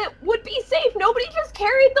somewhere that would be safe. Nobody just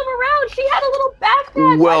carried them around. She had a little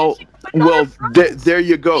backpack. There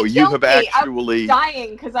you go. You have actually. I was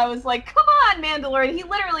dying because I was like, "Come on, Mandalorian." He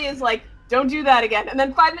literally is like, "Don't do that again." And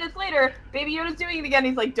then 5 minutes later, Baby Yoda's doing it again.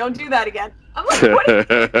 He's like, "Don't do that again." I'm like, "What is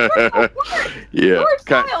the worst? Yeah. Your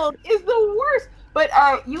child is the worst." But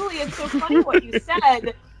Ulie, it's so funny what you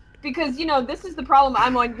said. Because, this is the problem.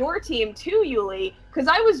 I'm on your team too, Ulie, because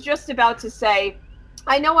I was just about to say,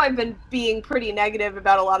 I know I've been being pretty negative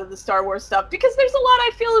about a lot of the Star Wars stuff, because there's a lot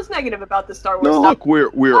I feel is negative about the Star Wars stuff. Look,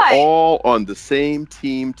 we're all on the same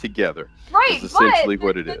team together. Right, is essentially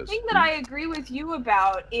what it is. The thing that I agree with you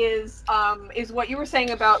about is what you were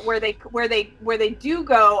saying about where they do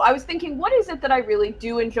go. I was thinking, what is it that I really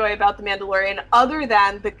do enjoy about the Mandalorian, other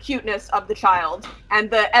than the cuteness of the child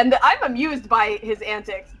and I'm amused by his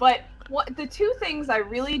antics. But the 2 things I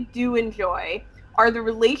really do enjoy are the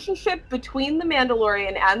relationship between the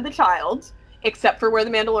Mandalorian and the child, except for where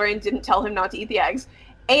the Mandalorian didn't tell him not to eat the eggs,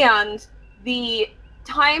 and the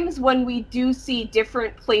times when we do see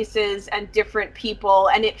different places and different people,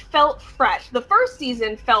 and it felt fresh. The first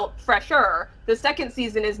season felt fresher. The second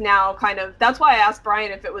season is now kind of, that's why I asked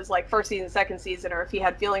Bryan if it was like first season, second season, or if he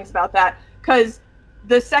had feelings about that, because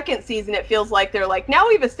the second season it feels like they're like, now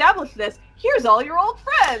we've established this, here's all your old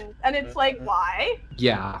friends, and it's like, why?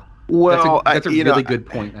 Yeah. Well, that's a really good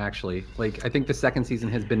point, actually. Like, I think the second season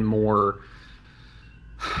has been more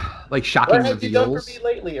shocking reveals. What have you done for me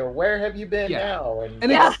lately, or where have you been now?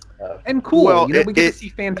 And cool. Well, we get to see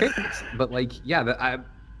fan favorites, but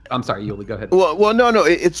I'm sorry, Ulie, go ahead. Well, no.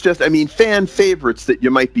 It's just, fan favorites that you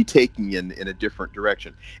might be taking in a different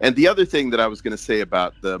direction. And the other thing that I was going to say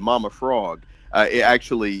about the Mama Frog,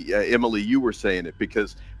 Emily, you were saying it,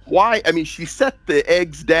 because why? She set the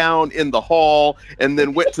eggs down in the hall and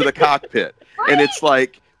then went to the cockpit, right? And it's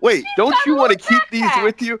like, wait, don't you want to keep these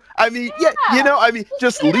with you?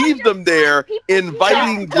 Just leave them there,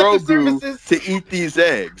 inviting Grogu to eat these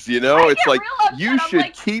eggs. It's like, you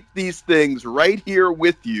should keep these things right here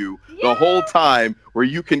with you the whole time, where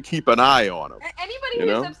you can keep an eye on them. Anybody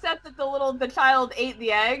who's upset that the child ate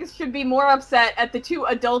the eggs should be more upset at the 2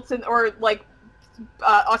 adults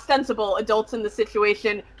ostensible adults in the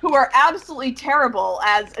situation, who are absolutely terrible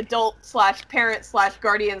as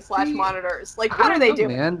adult/parent/guardian/monitors. Like, what are they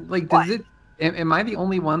doing? Man, am I the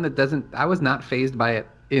only one that doesn't? I was not fazed by it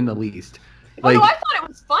in the least. No, I thought it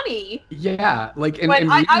was funny. Yeah,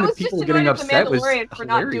 I was people just getting annoyed at the upset Mandalorian for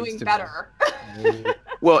not doing better.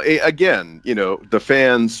 Well, again, the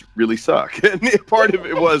fans really suck. And part of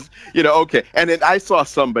it was, okay. And then I saw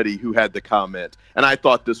somebody who had the comment, and I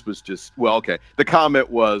thought this was just, the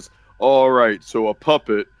comment was, all right, so a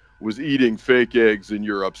puppet was eating fake eggs and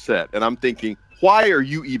you're upset. And I'm thinking, why are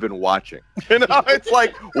you even watching? It's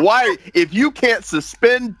like, why? If you can't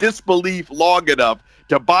suspend disbelief long enough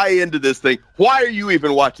to buy into this thing, why are you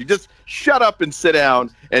even watching? Just shut up and sit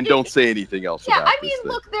down and don't say anything else about this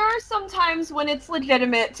thing. Look, there are some times when it's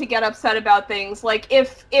legitimate to get upset about things. Like,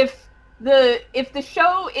 if the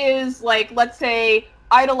show is, like, let's say,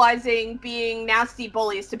 idolizing being nasty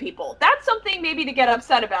bullies to people, that's something maybe to get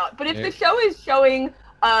upset about. But if the show is showing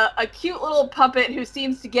a cute little puppet who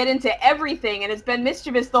seems to get into everything and has been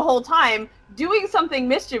mischievous the whole time, doing something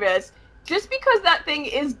mischievous, just because that thing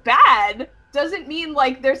is bad doesn't mean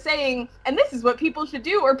like they're saying, and this is what people should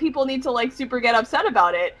do, or people need to like super get upset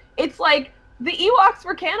about it. It's like the Ewoks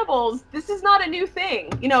were cannibals. This is not a new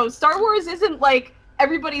thing. You know, Star Wars isn't like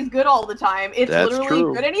everybody's good all the time. It's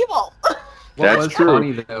literally good and evil. What was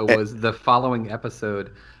funny though was the following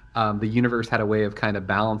episode. The universe had a way of kind of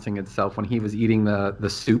balancing itself when he was eating the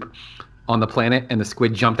soup on the planet, and the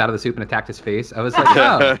squid jumped out of the soup and attacked his face. I was like,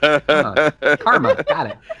 karma, got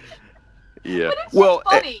it. Yeah. But it's just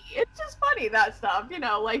funny. It's just funny, that stuff, you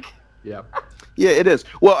know, like. Yeah. Yeah, it is.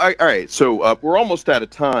 Well, all right. So we're almost out of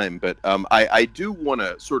time, but I do want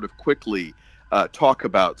to sort of quickly talk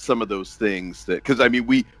about some of those things that, because I mean,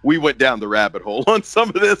 we went down the rabbit hole on some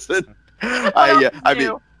of this, and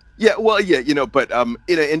but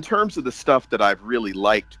in terms of the stuff that I've really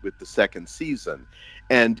liked with the second season,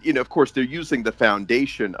 and of course they're using the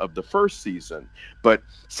foundation of the first season, but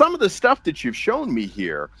some of the stuff that you've shown me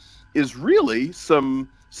here is really some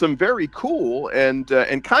very cool and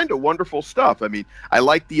kind of wonderful stuff. I mean, I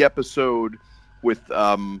like the episode with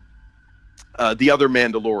the other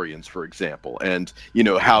Mandalorians, for example, and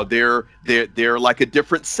how they're like a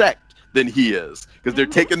different sect than he is, because they're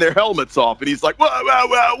taking their helmets off, and he's like, "Well,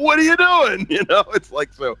 what are you doing?" It's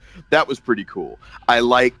like, so that was pretty cool. I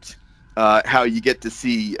liked how you get to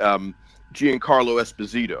see Giancarlo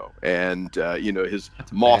Esposito and his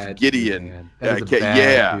Moff Gideon.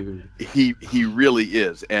 He really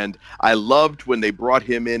is, and I loved when they brought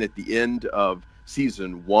him in at the end of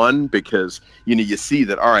season 1, because you see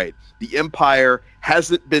that, all right, the Empire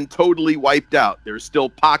hasn't been totally wiped out. There's still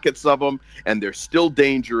pockets of them, and they're still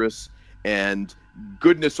dangerous, and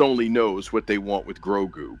goodness only knows what they want with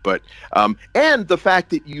Grogu. But and the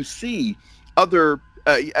fact that you see other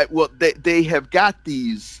they have got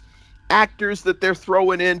these actors that they're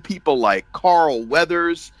throwing in, people like Carl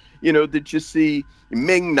Weathers, that you see,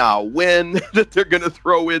 Ming-Na Wen that they're going to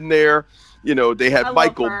throw in there. They have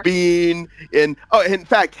Michael Biehn, and in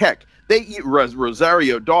fact, heck, they eat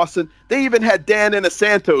Rosario Dawson. They even had Dan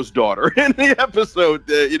Inosanto's daughter in the episode,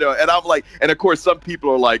 and I'm like, and of course, some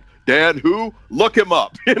people are like, Dan who? Look him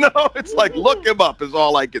up. It's like, look him up is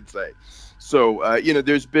all I can say. So,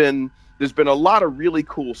 there's been a lot of really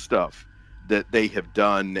cool stuff that they have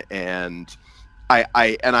done, and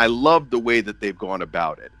I love the way that they've gone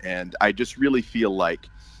about it. And I just really feel like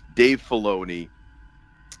Dave Filoni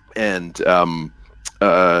and Jon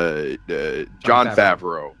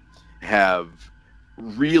Favreau have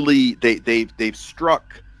really they've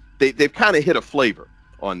kind of hit a flavor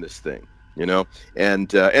on this thing,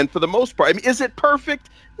 and for the most part, I mean, is it perfect?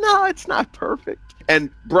 No, it's not perfect. And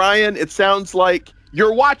Bryan, it sounds like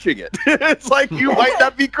you're watching it. It's like you might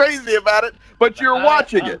not be crazy about it, but you're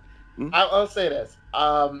watching it. I'll say this.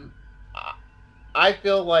 I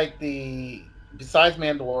feel like besides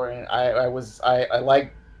Mandalorian, I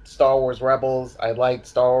like Star Wars Rebels. I like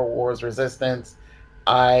Star Wars Resistance.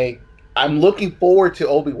 I'm looking forward to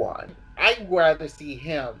Obi-Wan. I'd rather see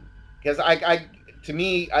him, because to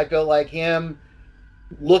me, I feel like him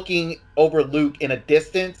looking over Luke in a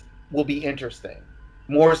distance will be interesting,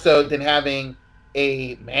 more so than having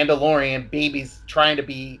a Mandalorian baby's trying to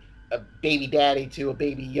be a baby daddy to a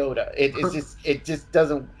baby Yoda. It just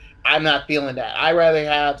doesn't. I'm not feeling that. I'd rather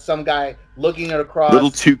have some guy looking across. A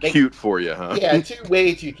little too cute for you, huh? Yeah,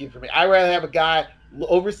 way too cute for me. I'd rather have a guy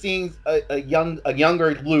overseeing a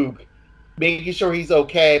younger Luke, making sure he's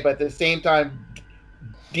okay, but at the same time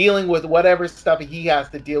dealing with whatever stuff he has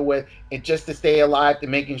to deal with, and just to stay alive,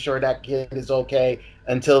 and making sure that kid is okay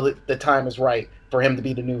until the time is right for him to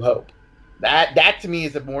be the New Hope. That to me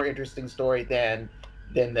is a more interesting story than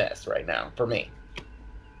this right now for me.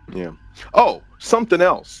 Yeah. Oh, something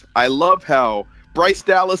else. I love how Bryce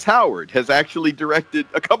Dallas Howard has actually directed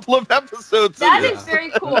a couple of episodes. That is very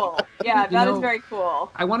cool. Yeah, that is very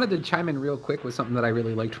cool. I wanted to chime in real quick with something that I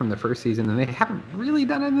really liked from the first season, and they haven't really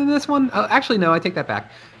done it in this one. Actually, no, I take that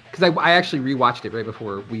back, because I actually rewatched it right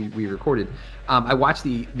before we recorded. I watched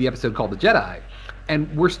the episode called The Jedi,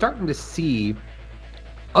 and we're starting to see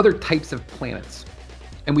other types of planets.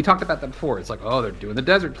 And we talked about that before. It's like, oh, they're doing the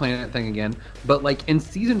desert planet thing again. But like in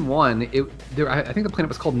season 1, I think the planet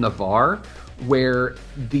was called Navarre, where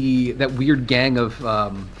that weird gang of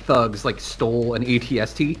thugs like stole an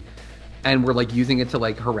AT-ST and were like using it to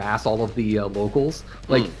like harass all of the locals.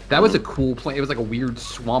 Like that was a cool planet. It was like a weird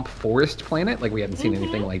swamp forest planet. Like we hadn't seen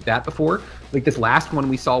anything like that before. Like this last one,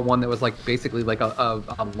 we saw one that was like basically like a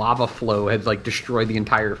lava flow had like destroyed the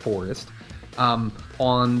entire forest.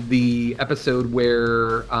 On the episode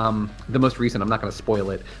where the most recent, I'm not going to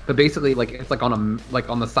spoil it, but basically like it's like on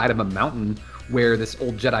the side of a mountain where this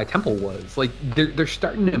old Jedi temple was. Like they're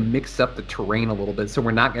starting to mix up the terrain a little bit, so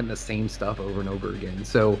we're not getting the same stuff over and over again.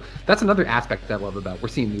 So that's another aspect I love about. We're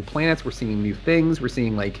seeing new planets, we're seeing new things, we're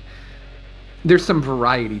seeing like there's some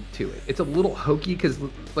variety to it. It's a little hokey because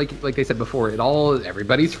like they said before,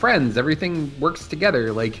 everybody's friends, everything works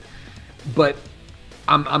together. Like, but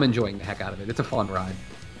I'm enjoying the heck out of it. It's a fun ride.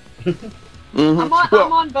 I'm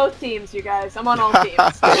on both teams, you guys. I'm on all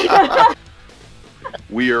teams.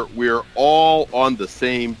 We're all on the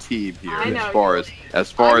same team here, I know,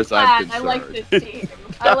 as far as I'm concerned. I like this team.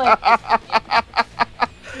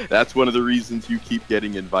 That's one of the reasons you keep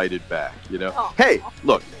getting invited back, you know. Oh. Hey,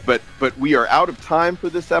 look, but we are out of time for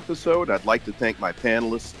this episode. I'd like to thank my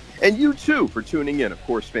panelists and you too for tuning in. Of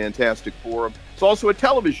course, Fantastic Forum. It's also a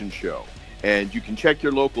television show, and you can check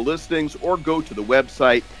your local listings or go to the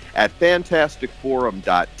website at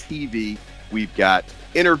fantasticforum.tv. We've got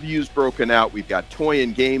interviews broken out. We've got toy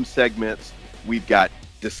and game segments. We've got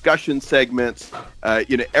discussion segments.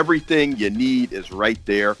 Everything you need is right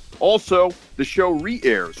there. Also, the show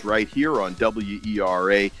re-airs right here on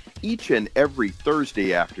WERA each and every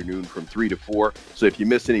Thursday afternoon from 3 to 4. So if you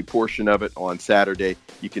miss any portion of it on Saturday,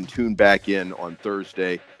 you can tune back in on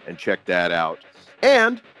Thursday and check that out.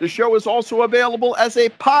 And the show is also available as a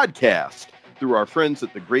podcast through our friends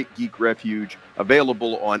at the Great Geek Refuge,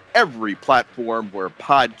 available on every platform where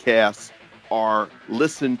podcasts are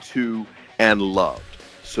listened to and loved.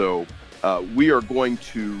 So we are going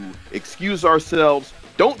to excuse ourselves.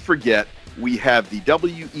 Don't forget, we have the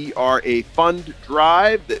WERA Fund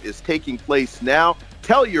Drive that is taking place now.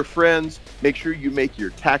 Tell your friends, make sure you make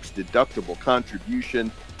your tax-deductible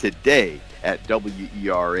contribution today at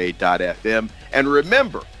WERA.FM. And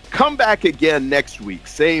remember, come back again next week.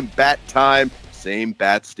 Same bat time, same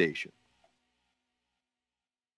bat station.